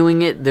you're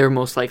doing it, they're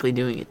most likely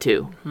doing it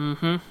too.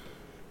 Mm-hmm.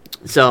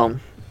 So,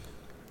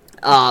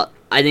 I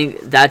think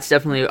that's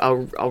definitely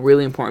a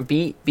really important.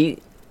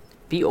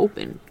 Be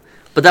open,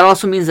 but that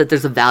also means that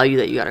there's a value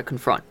that you got to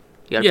confront.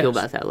 You got to peel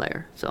back that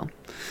layer. So,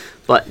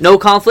 but no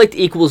conflict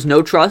equals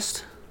no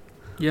trust.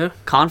 Yeah.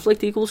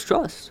 Conflict equals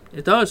trust.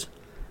 It does.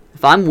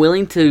 If I'm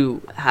willing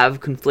to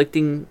have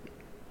conflicting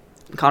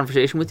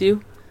conversation with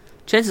you,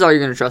 chances are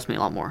you're going to trust me a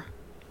lot more.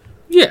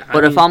 Yeah.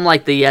 But if I'm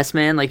like the yes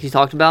man, like you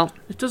talked about,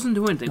 it doesn't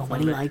do anything.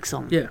 Nobody likes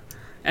them. Yeah.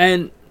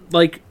 And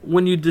like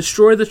when you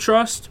destroy the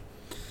trust,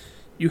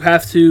 you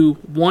have to,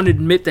 one,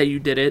 admit that you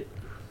did it.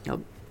 Yep.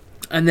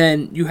 And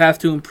then you have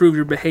to improve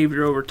your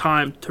behavior over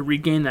time to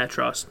regain that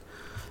trust.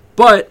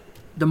 But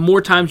the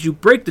more times you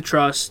break the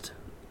trust,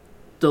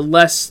 the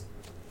less,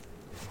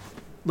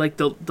 like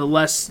the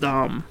less,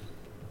 the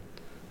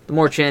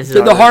more chances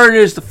the harder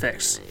it is to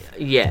fix.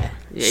 Yeah.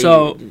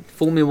 So you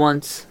fool me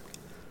once,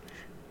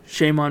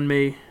 shame on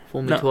me.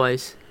 Fool me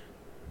twice.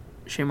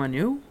 Shame on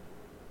you?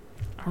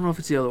 I don't know if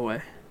it's the other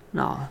way.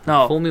 No.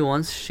 No. Fool me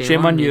once,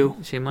 shame on you.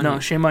 Shame on you. No,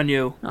 shame on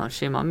you. No,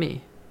 shame on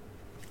me.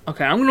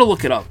 Okay, I'm gonna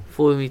look it up.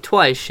 Fool me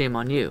twice, shame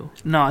on you.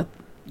 No.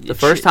 The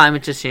first time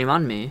it's just shame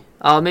on me.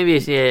 Oh, maybe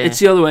it's It's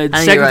the other way. The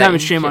second time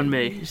it's shame on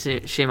me.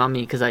 Shame on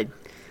me because I.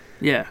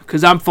 Yeah,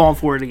 because I'm falling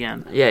for it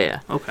again. Yeah.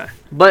 Okay.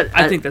 But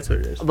I think that's what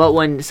it is. But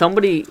when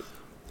somebody,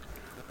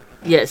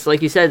 yes,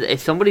 like you said,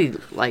 if somebody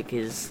like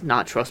is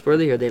not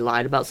trustworthy or they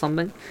lied about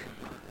something,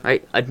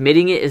 right?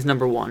 Admitting it is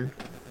number one.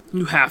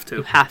 You have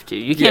to.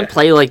 You can't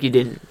play like you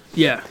didn't.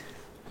 Yeah.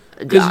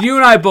 Because you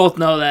and I both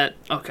know that.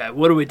 Okay,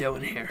 what are we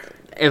doing here?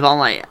 If I'm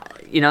like,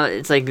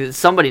 it's like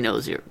somebody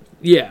knows you're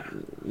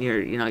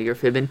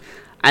fibbing.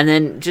 And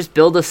then just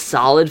build a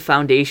solid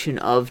foundation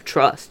of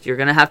trust. You're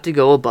gonna have to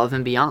go above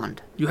and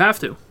beyond. You have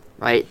to,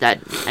 right?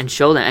 And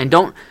show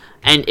them.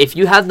 And if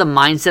you have the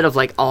mindset of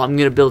like, oh, I'm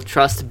gonna build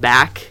trust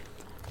back,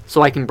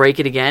 so I can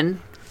break it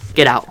again,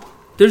 get out.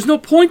 There's no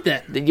point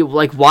then.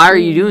 Why are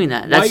you doing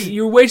that?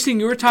 You're wasting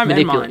your time and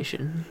mine.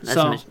 Manipulation.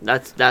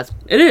 That's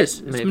it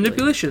is. It's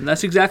manipulation.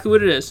 That's exactly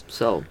what it is.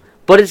 So,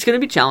 but it's gonna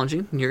be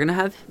challenging. You're gonna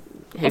have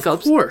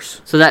hiccups. Of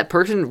course. So that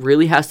person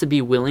really has to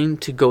be willing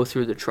to go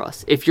through the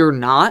trust. If you're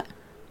not,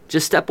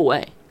 just step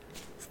away.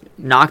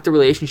 Knock the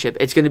relationship.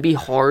 It's going to be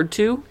hard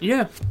to.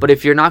 Yeah. But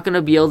if you're not going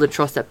to be able to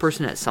trust that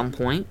person at some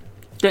point,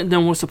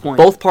 then what's the point?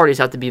 Both parties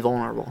have to be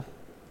vulnerable.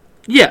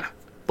 Yeah.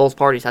 Both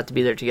parties have to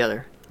be there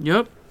together.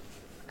 Yep.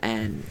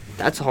 And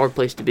that's a hard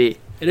place to be.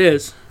 It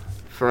is.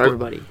 For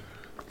everybody.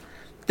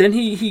 Then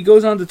he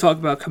goes on to talk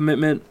about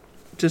commitment,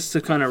 just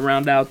to kind of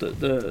round out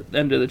the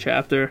end of the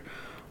chapter.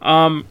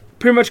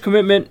 Pretty much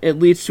commitment, it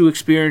leads to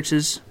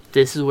experiences.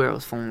 This is where I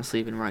was falling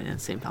asleep and writing at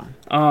the same time.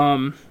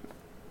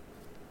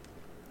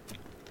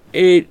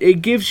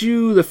 It gives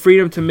you the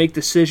freedom to make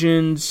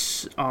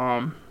decisions.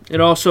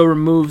 It also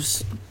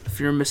removes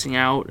fear of missing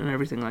out and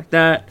everything like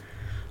that.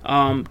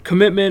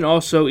 Commitment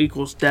also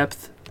equals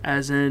depth,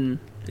 as in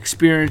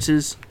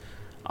experiences,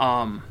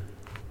 I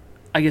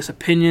guess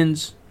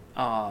opinions,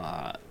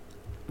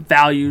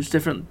 values,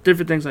 different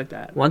things like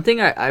that. One thing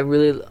I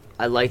really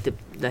liked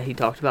that he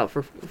talked about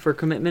for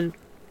commitment,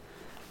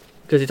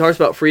 because he talks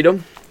about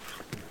freedom,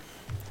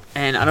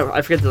 and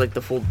I forget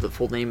the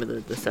full name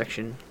of the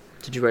section.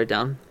 Did you write it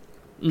down?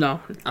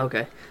 No.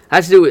 Okay, it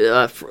has to do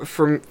with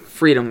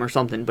freedom or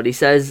something. But he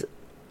says,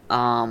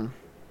 more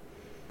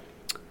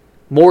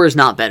is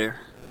not better.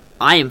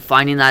 I am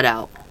finding that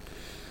out.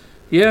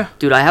 Yeah.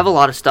 Dude, I have a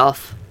lot of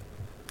stuff.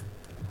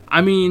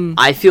 I mean,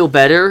 I feel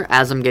better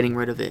as I'm getting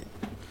rid of it.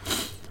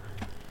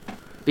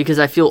 Because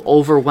I feel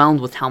overwhelmed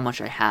with how much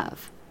I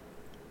have.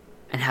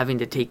 And having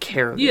to take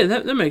care of it. Yeah,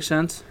 that makes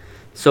sense.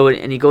 So,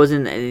 and he goes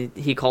in and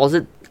he calls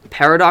it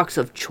paradox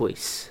of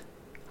choice.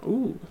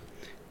 Ooh.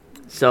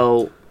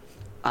 So,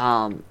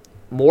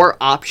 more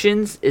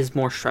options is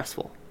more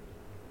stressful.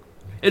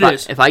 It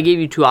is. If I gave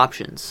you 2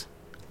 options.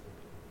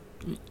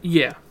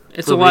 Yeah.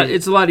 It's a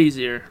lot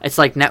easier. It's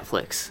like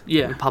Netflix.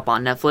 Yeah. You pop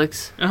on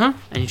Netflix. Uh-huh.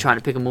 And you're trying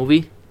to pick a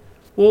movie.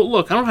 Well,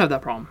 look, I don't have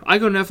that problem. I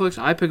go to Netflix,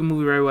 I pick a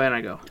movie right away, and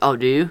I go. Oh,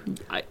 do you?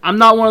 I'm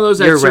not one of those.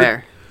 You're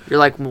rare. You're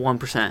like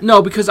 1%.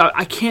 No, because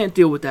I can't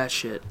deal with that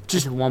shit.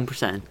 Just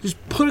 1%.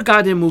 Just put a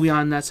goddamn movie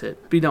on, and that's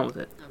it. Be done with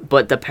it.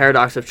 But the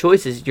paradox of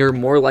choice is you're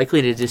more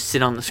likely to just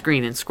sit on the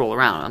screen and scroll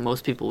around. And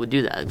most people would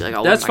do that. They'd be like,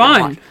 oh, that's what am I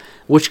gonna fine. watch?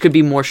 Which could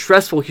be more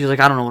stressful because you're like,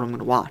 I don't know what I'm going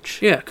to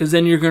watch. Yeah, because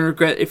then you're going to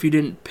regret if you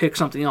didn't pick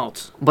something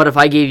else. But if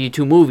I gave you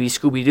 2 movies,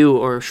 Scooby-Doo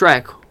or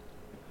Shrek.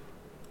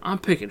 I'm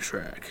picking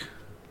Shrek.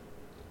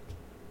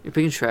 You're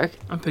picking Shrek?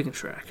 I'm picking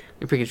Shrek.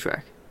 You're picking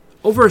Shrek.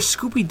 Over a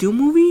Scooby-Doo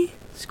movie?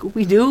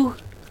 Scooby-Doo?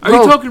 Are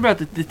you talking about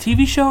the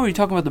TV show or are you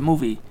talking about the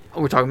movie?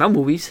 Oh, we're talking about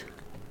movies.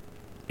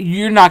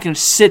 You're not going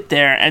to sit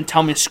there and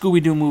tell me a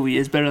Scooby-Doo movie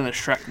is better than a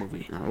Shrek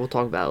movie. No, we'll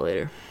talk about it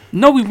later.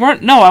 No, we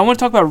weren't. No, I want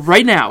to talk about it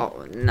right now.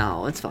 Oh,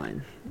 no, it's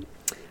fine.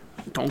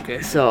 Don't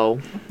care. So,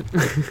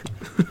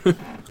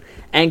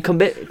 and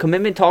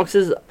commitment talks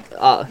is,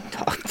 I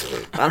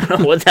don't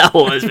know what that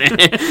was, man.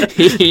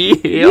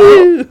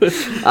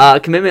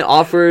 Commitment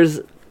offers,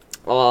 Here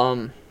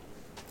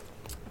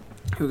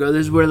we go.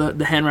 This is where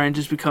the handwriting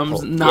just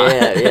becomes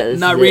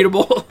not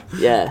readable.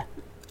 Yeah.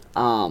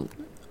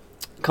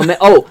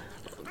 Commitment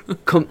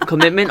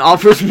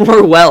offers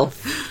more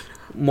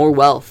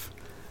wealth.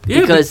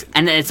 Yeah, because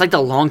and it's like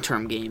the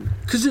long-term game.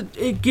 Because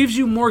it gives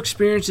you more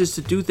experiences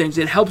to do things.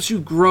 It helps you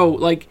grow.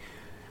 Like,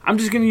 I'm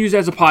just going to use it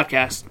as a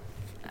podcast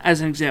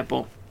as an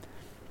example.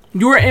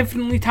 You are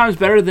infinitely times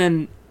better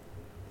than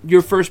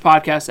your first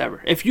podcast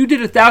ever. If you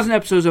did 1,000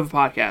 episodes of a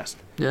podcast,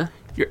 yeah,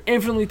 you're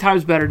infinitely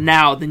times better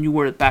now than you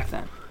were back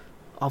then.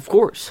 Of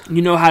course.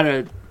 You know how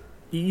to...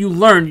 You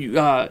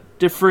learn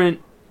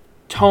different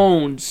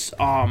tones,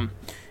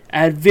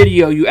 add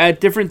video, you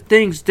add different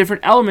things,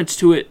 different elements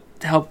to it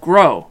to help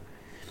grow.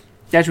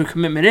 That's what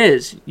commitment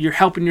is. You're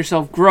helping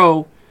yourself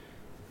grow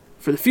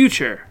for the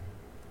future.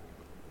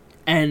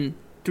 And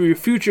through your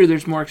future,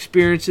 there's more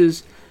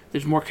experiences,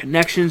 there's more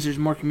connections, there's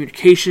more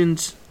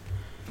communications.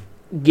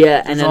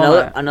 Yeah, and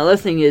another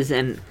thing is,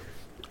 and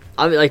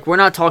I mean, like, we're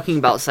not talking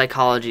about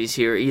psychologies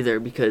here either,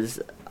 because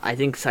I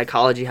think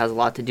psychology has a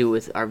lot to do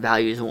with our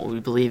values and what we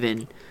believe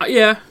in.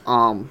 Yeah.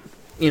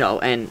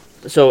 And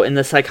so in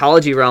the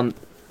psychology realm,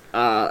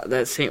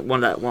 that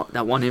one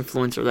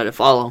influencer that I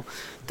follow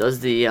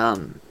does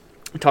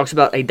it talks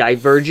about a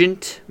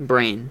divergent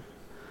brain.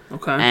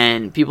 Okay.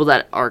 And people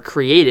that are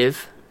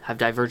creative have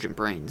divergent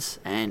brains,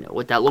 and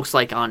what that looks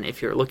like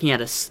if you're looking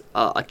at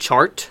a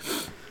chart,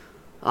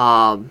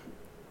 like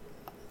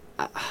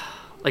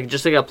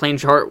just like a plain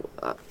chart,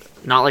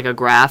 not like a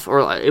graph,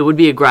 or it would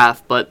be a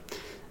graph, but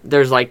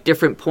there's like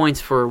different points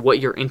for what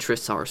your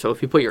interests are. So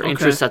if you put your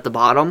interests at the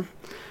bottom,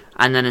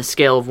 and then a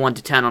scale of 1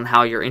 to 10 on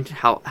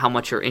how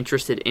much you're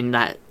interested in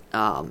that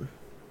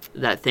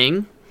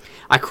thing,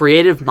 a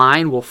creative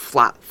mind will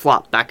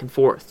flop back and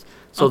forth.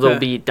 So they'll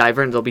be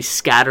divergent, they'll be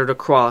scattered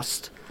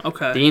across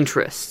the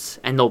interests,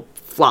 and they'll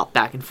flop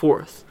back and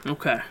forth.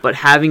 Okay. But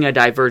having a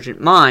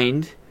divergent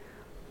mind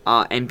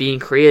and being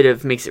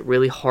creative makes it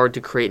really hard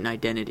to create an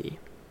identity.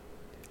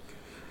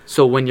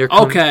 So when you're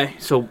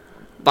so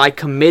by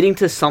committing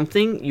to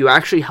something, you're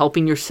actually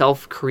helping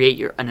yourself create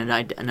an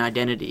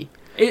identity.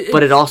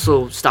 But it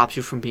also stops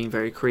you from being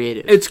very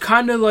creative. It's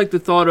kind of like the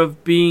thought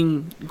of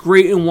being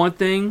great in one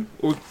thing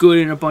or good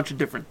in a bunch of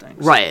different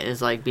things. Right.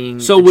 It's like being a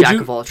jack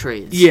of all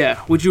trades.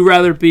 Yeah. Would you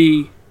rather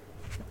be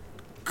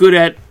good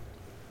at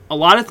a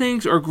lot of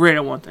things or great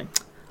at one thing?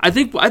 I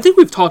think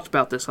we've talked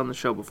about this on the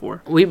show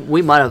before. We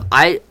might have.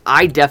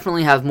 I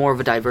definitely have more of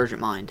a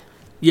divergent mind.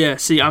 Yeah.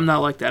 See, I'm not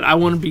like that. I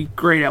want to be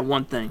great at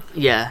one thing.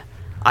 Yeah.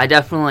 I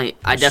definitely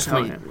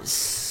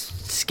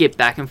skip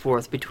back and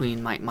forth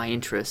between my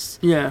interests.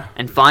 Yeah.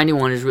 And finding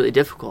one is really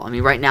difficult. I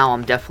mean, right now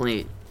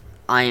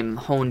I am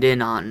honed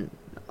in on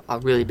a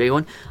really big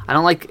one. I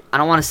don't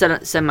want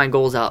to set my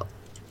goals out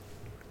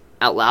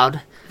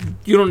loud.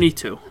 You don't need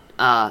to.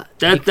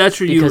 That's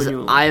for you. Because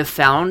I have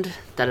found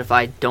that if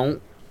I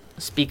don't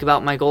speak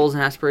about my goals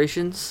and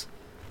aspirations,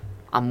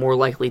 I'm more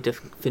likely to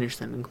finish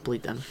them and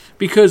complete them.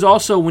 Because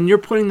also, when you're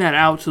putting that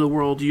out to the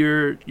world,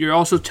 you're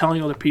also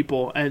telling other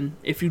people, and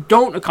if you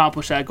don't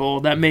accomplish that goal,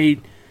 that may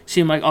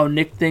seem like, oh,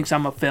 Nick thinks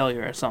I'm a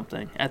failure at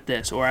something at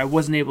this, or I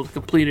wasn't able to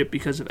complete it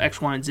because of X,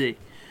 Y, and Z.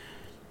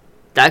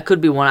 That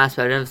could be one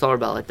aspect. I never thought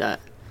about it like that.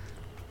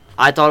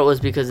 I thought it was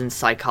because in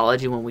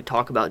psychology, when we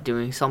talk about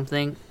doing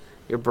something,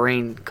 your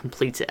brain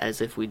completes it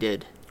as if we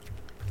did.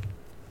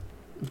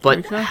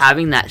 But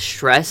having that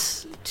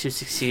stress to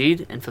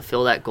succeed and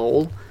fulfill that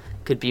goal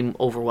could be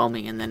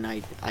overwhelming, and then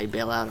I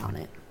bail out on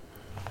it,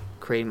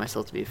 creating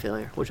myself to be a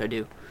failure, which I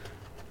do.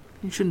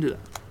 You shouldn't do that.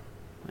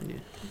 I do.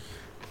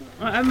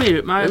 I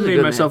made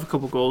myself a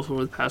couple goals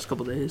over the past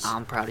couple days.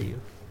 I'm proud of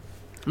you.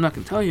 I'm not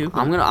gonna tell you.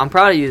 I'm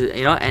proud of you.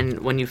 You know, and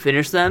when you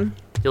finish them,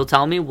 you'll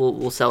tell me.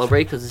 We'll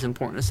celebrate because it's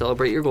important to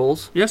celebrate your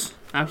goals. Yes,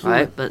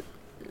 absolutely. Right,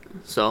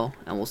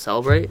 and we'll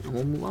celebrate and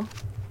we'll move on.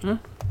 Yeah.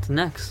 To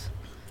next.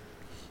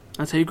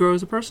 That's how you grow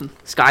as a person.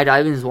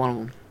 Skydiving is one of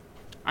them.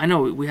 I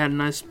know. We had a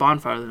nice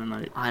bonfire the other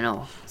night. I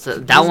know. So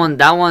that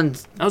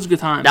was a good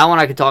time. That one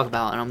I could talk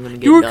about, and I'm gonna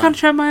get. You were kind of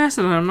chatting my ass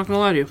that night. I'm not gonna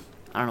lie to you.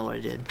 I don't know what I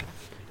did.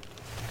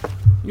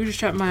 You were just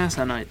chatting my ass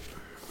that night.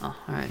 Oh,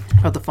 all right.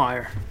 About the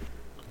fire.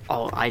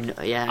 Oh, I know.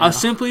 Yeah. I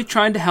was simply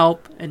trying to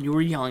help, and you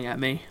were yelling at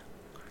me.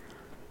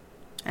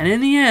 And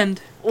in the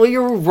end, well,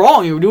 you were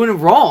wrong. You were doing it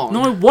wrong.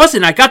 No, it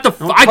wasn't. I got the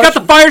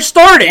fire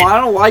started. Well, I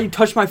don't know why you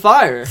touched my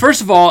fire.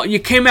 First of all, you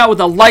came out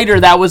with a lighter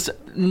that was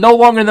no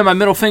longer than my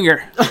middle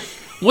finger.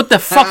 What the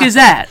fuck is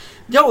that?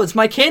 Yo, it's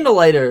my candle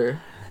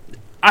lighter.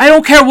 I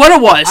don't care what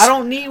it was. I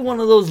don't need one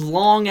of those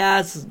long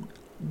ass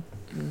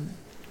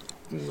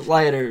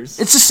lighters.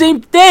 It's the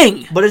same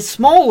thing. But it's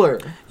smaller.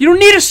 You don't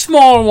need a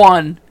smaller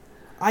one.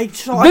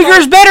 Bigger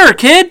is better,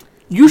 kid.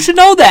 You should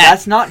know that.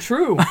 That's not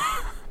true.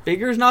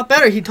 Bigger is not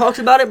better. He talks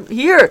about it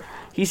here.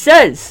 He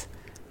says,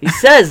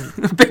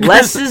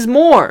 less is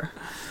more.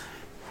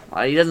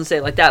 Well, he doesn't say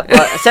it like that,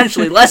 but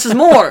essentially, less is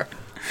more.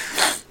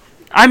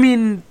 I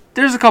mean,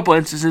 there's a couple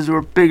instances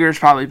where bigger is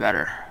probably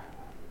better.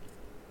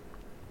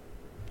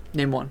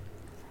 Name one.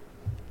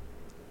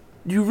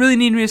 You really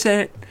need me to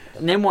say it?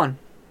 Name one.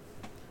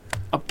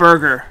 A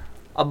burger.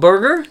 A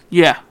burger?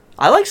 Yeah.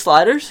 I like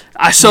sliders.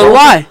 So do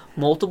I.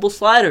 Multiple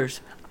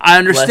sliders. I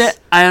understand.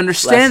 I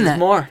understand less that. Is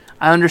more.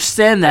 I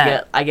understand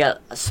that. I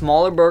get a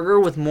smaller burger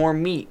with more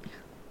meat.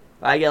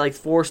 I get like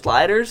 4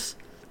 sliders.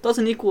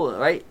 Doesn't equal it,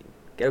 right?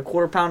 Get a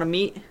quarter pound of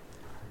meat.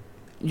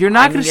 You're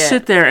not going to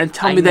sit there and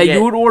tell me that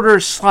you would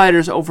order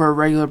sliders over a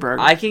regular burger.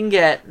 I can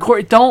get...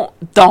 Corey, don't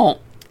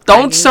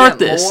start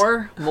this.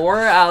 More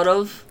out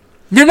of...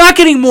 You're not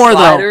getting more,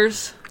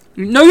 sliders.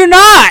 Though. No, you're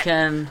not.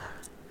 Can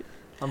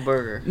a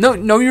burger.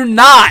 No, you're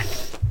not.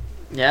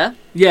 Yeah?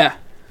 Yeah.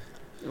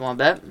 You want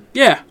to bet?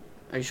 Yeah.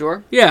 Are you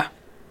sure? Yeah.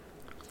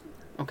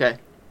 Okay.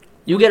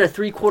 You get a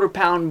 3/4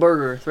 pound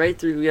burger,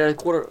 right? You get a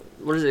quarter...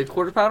 What is it, a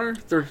quarter pounder?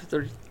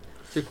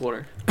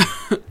 3/4.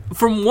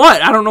 From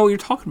what? I don't know what you're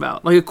talking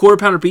about. Like a quarter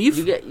pound of beef?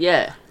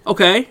 Yeah.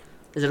 Okay.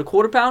 Is it a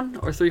quarter pound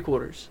or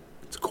 3/4?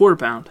 It's a quarter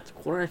pound. It's a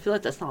quarter? I feel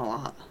like that's not a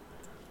lot.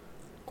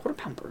 Quarter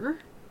pound burger?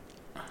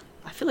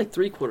 I feel like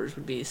 3/4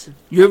 would be...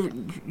 You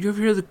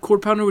ever hear the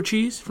quarter pounder with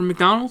cheese from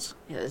McDonald's?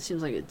 Yeah, it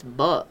seems like it's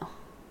butt.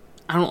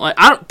 I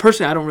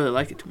don't really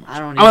like it too much.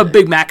 I'm a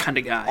Big Mac kind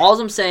of guy. All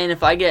I'm saying,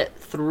 if I get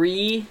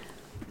 3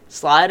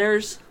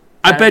 sliders...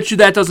 I bet you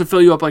that doesn't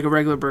fill you up like a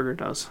regular burger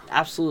does.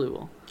 Absolutely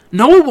will.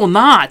 No, it will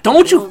not.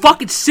 Don't you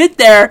fucking sit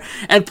there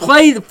and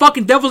play the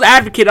fucking devil's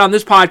advocate on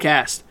this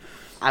podcast.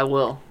 I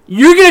will.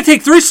 You're going to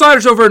take 3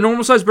 sliders over a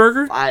normal sized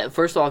burger?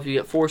 First off, you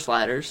get 4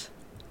 sliders.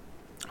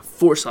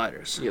 4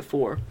 sliders. You get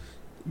 4.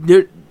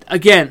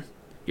 Again,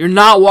 you're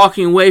not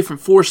walking away from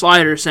 4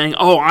 sliders saying,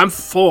 "Oh, I'm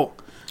full.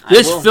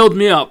 This filled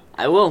me up."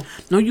 I will.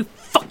 No, you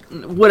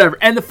whatever.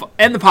 End the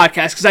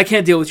podcast because I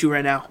can't deal with you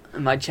right now.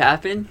 Am I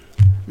chapping?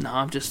 No,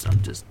 I'm just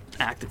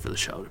acting for the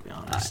show, to be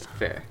honest.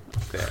 Fair.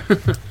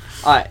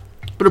 All right.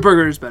 But a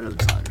burger is better than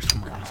sliders.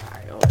 Come on. All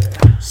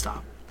right,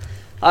 stop.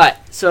 All right.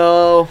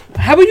 So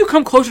how about you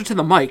come closer to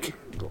the mic?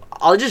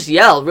 I'll just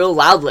yell real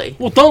loudly.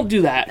 Well, don't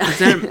do that. 'Cause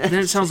then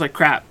it sounds like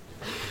crap.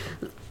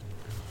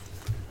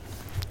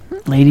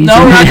 Ladies. No,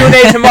 we're not doing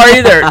ASMR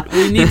either.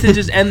 We need to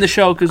just end the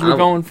show because we're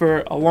going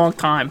for a long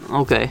time.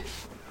 Okay.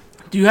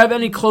 Do you have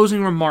any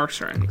closing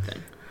remarks or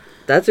anything?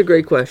 That's a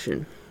great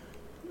question.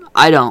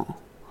 I don't.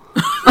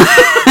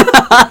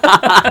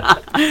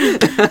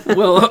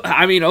 Well,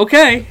 I mean,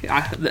 okay.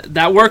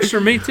 That works for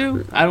me,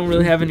 too. I don't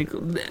really have any...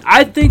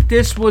 I think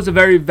this was a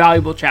very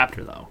valuable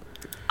chapter, though.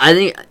 I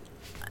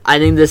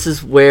think this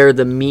is where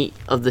the meat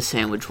of the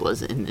sandwich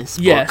was in this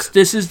book. Yes,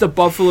 this is the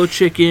buffalo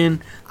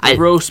chicken, the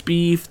roast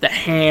beef, the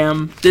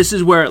ham. This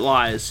is where it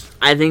lies.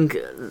 I think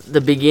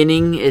the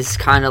beginning is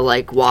kind of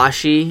like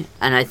washy,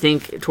 and I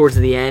think towards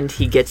the end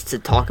he gets to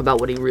talk about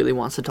what he really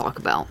wants to talk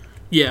about.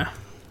 Yeah.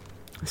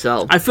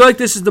 So I feel like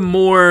this is the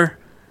most...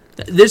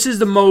 This is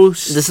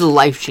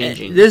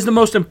life-changing. This is the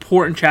most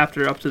important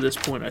chapter up to this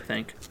point, I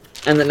think.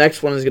 And the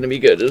next one is going to be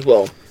good as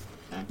well.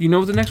 You know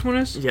what the next one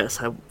is? Yes,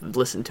 I've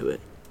listened to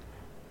it.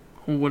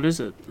 What is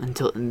it?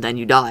 And then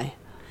you die.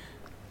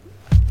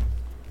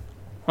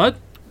 What?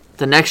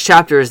 The next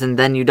chapter is and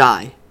then you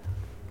die.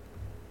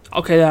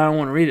 Okay, then I don't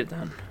want to read it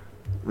then.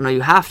 No,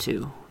 you have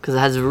to. because it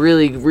has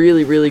really,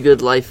 really, really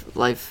good life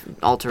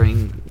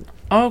altering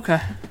Oh, okay.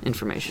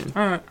 information.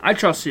 All right. I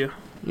trust you.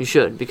 You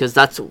should, because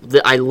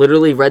I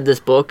literally read this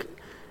book,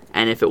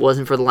 and if it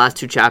wasn't for the last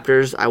 2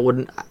 chapters, I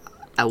wouldn't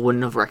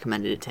have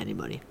recommended it to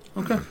anybody.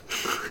 Okay.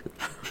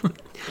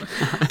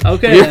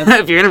 Okay.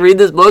 If you're gonna read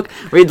this book,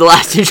 read the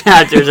last 2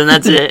 chapters, and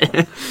that's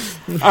it.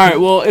 All right.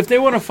 Well, if they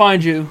want to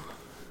find you,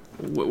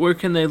 where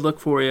can they look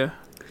for you?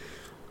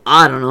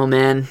 I don't know,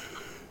 man.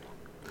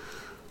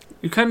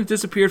 You kind of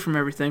disappeared from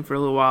everything for a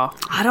little while.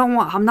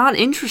 I'm not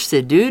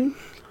interested, dude.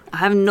 I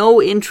have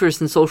no interest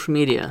in social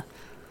media.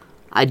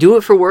 I do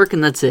it for work,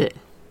 and that's it.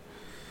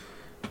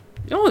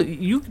 You know,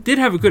 you did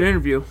have a good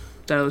interview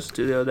that I listened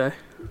to the other day.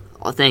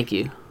 Oh, thank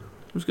you.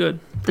 It was good.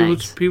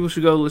 Thanks. People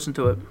should go listen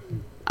to it.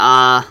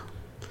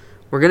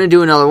 We're gonna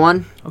do another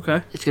one.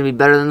 Okay. It's gonna be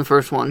better than the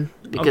first one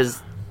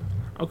because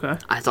Okay.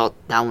 I thought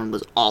that one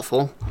was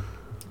awful.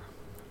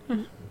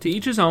 To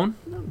each his own.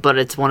 But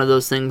it's one of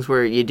those things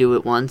where you do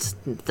it once,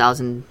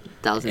 thousand.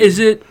 Is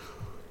it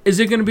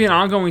going to be an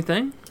ongoing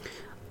thing?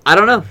 I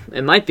don't know.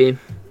 It might be.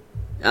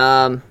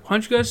 Why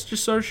don't you guys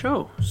just start a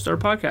show?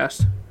 Start a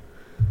podcast.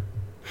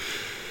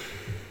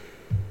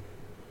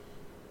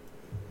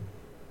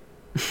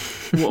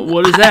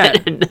 What is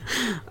that?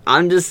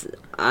 I'm just.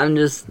 I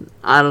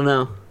don't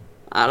know.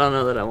 I don't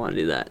know that I want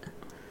to do that.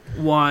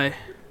 Why?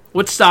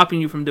 What's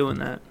stopping you from doing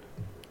that?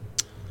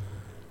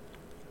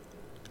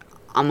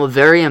 I'm a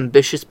very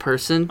ambitious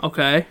person,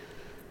 Okay.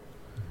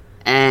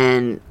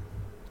 and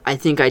I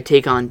think I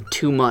take on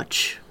too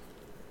much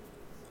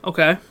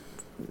Okay.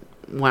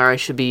 where I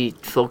should be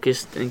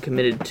focused and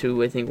committed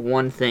to, I think,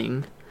 one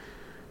thing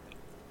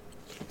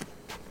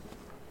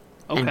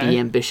and be Okay.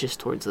 ambitious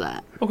towards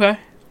that. Okay.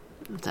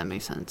 If that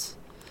makes sense.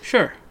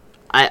 Sure.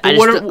 I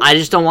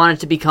just don't want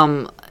it to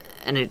become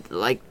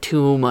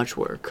too much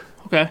work.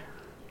 Okay.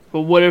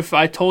 But what if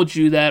I told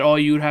you that all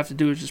you would have to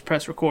do is just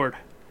press record?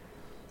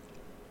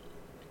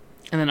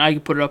 And then I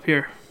could put it up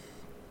here.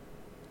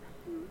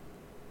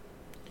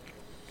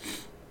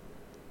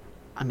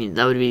 I mean,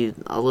 that would be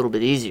a little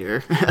bit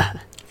easier.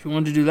 If you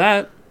wanted to do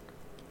that,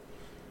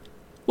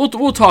 we'll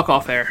talk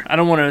off air. I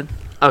don't want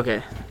to.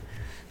 Okay.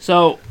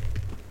 So,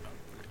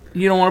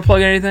 you don't want to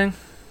plug anything?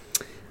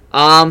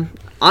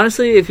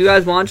 Honestly, if you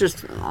guys want,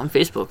 just on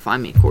Facebook,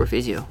 find me, Corey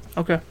Fazio.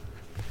 Okay.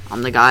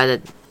 I'm the guy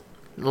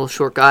little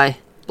short guy,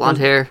 blonde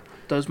hair.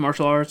 Does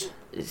martial arts?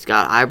 He's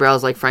got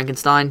eyebrows like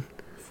Frankenstein.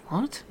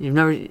 What? You've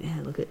never,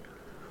 yeah, look at.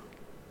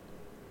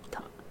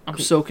 I'm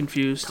so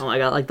confused. Oh, I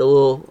got like the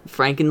little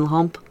Franken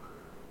hump.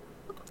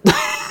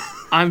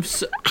 I'm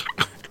so.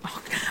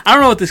 I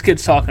don't know what this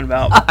kid's talking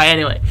about.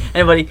 Anyway,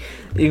 anybody,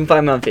 you can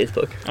find me on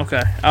Facebook.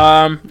 Okay.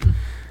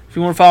 If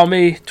you want to follow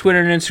me, Twitter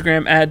and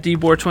Instagram at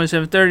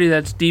dbor2730.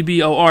 That's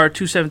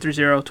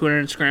DBOR2730. Twitter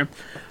and Instagram.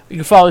 You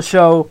can follow the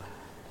show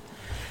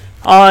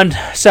on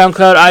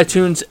SoundCloud,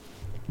 iTunes,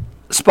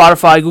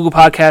 Spotify, Google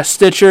Podcasts,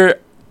 Stitcher,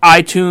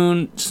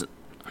 iTunes.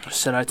 I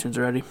said iTunes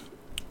already.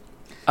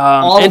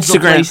 All Instagram, of the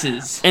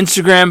places.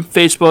 Instagram,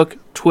 Facebook,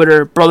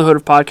 Twitter, Brotherhood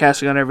of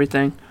Podcasting on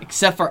everything.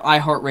 Except for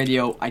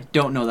iHeartRadio, I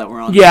don't know that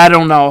we're on. Yeah, I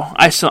don't know.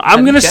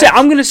 I'm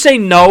gonna say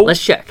no.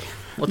 Let's check.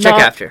 We'll check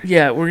after.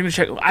 Yeah, we're gonna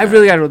check. I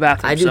really gotta go to the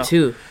bathroom. I do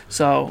too.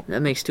 So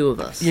That makes 2 of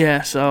us.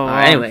 yeah. So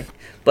Anyway,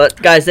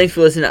 but guys, thanks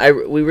for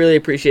listening. We really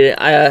appreciate it.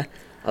 I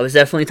was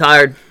definitely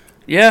tired.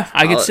 yeah,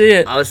 I could see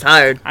it. I was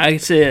tired, I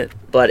could see it.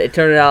 but it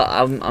turned out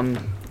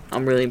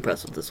I'm really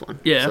impressed with this one.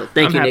 Yeah, So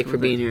thank I'm you, happy Nick, for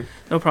with being it. here.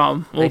 No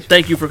problem. Well, Thanks.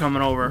 thank you for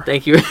coming over.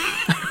 Thank you.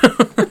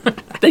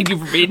 Thank you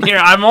for being here.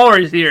 I'm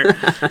always here.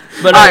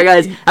 But All right,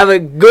 guys. Have a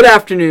good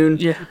afternoon.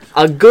 Yeah.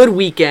 A good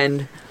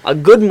weekend. A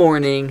good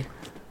morning.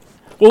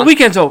 Well,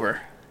 weekend's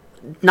over.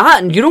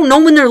 You don't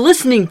know when they're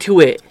listening to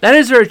it. That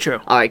is very true.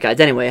 All right, guys.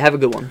 Anyway, have a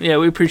good one. Yeah,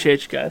 we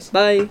appreciate you guys.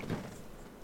 Bye.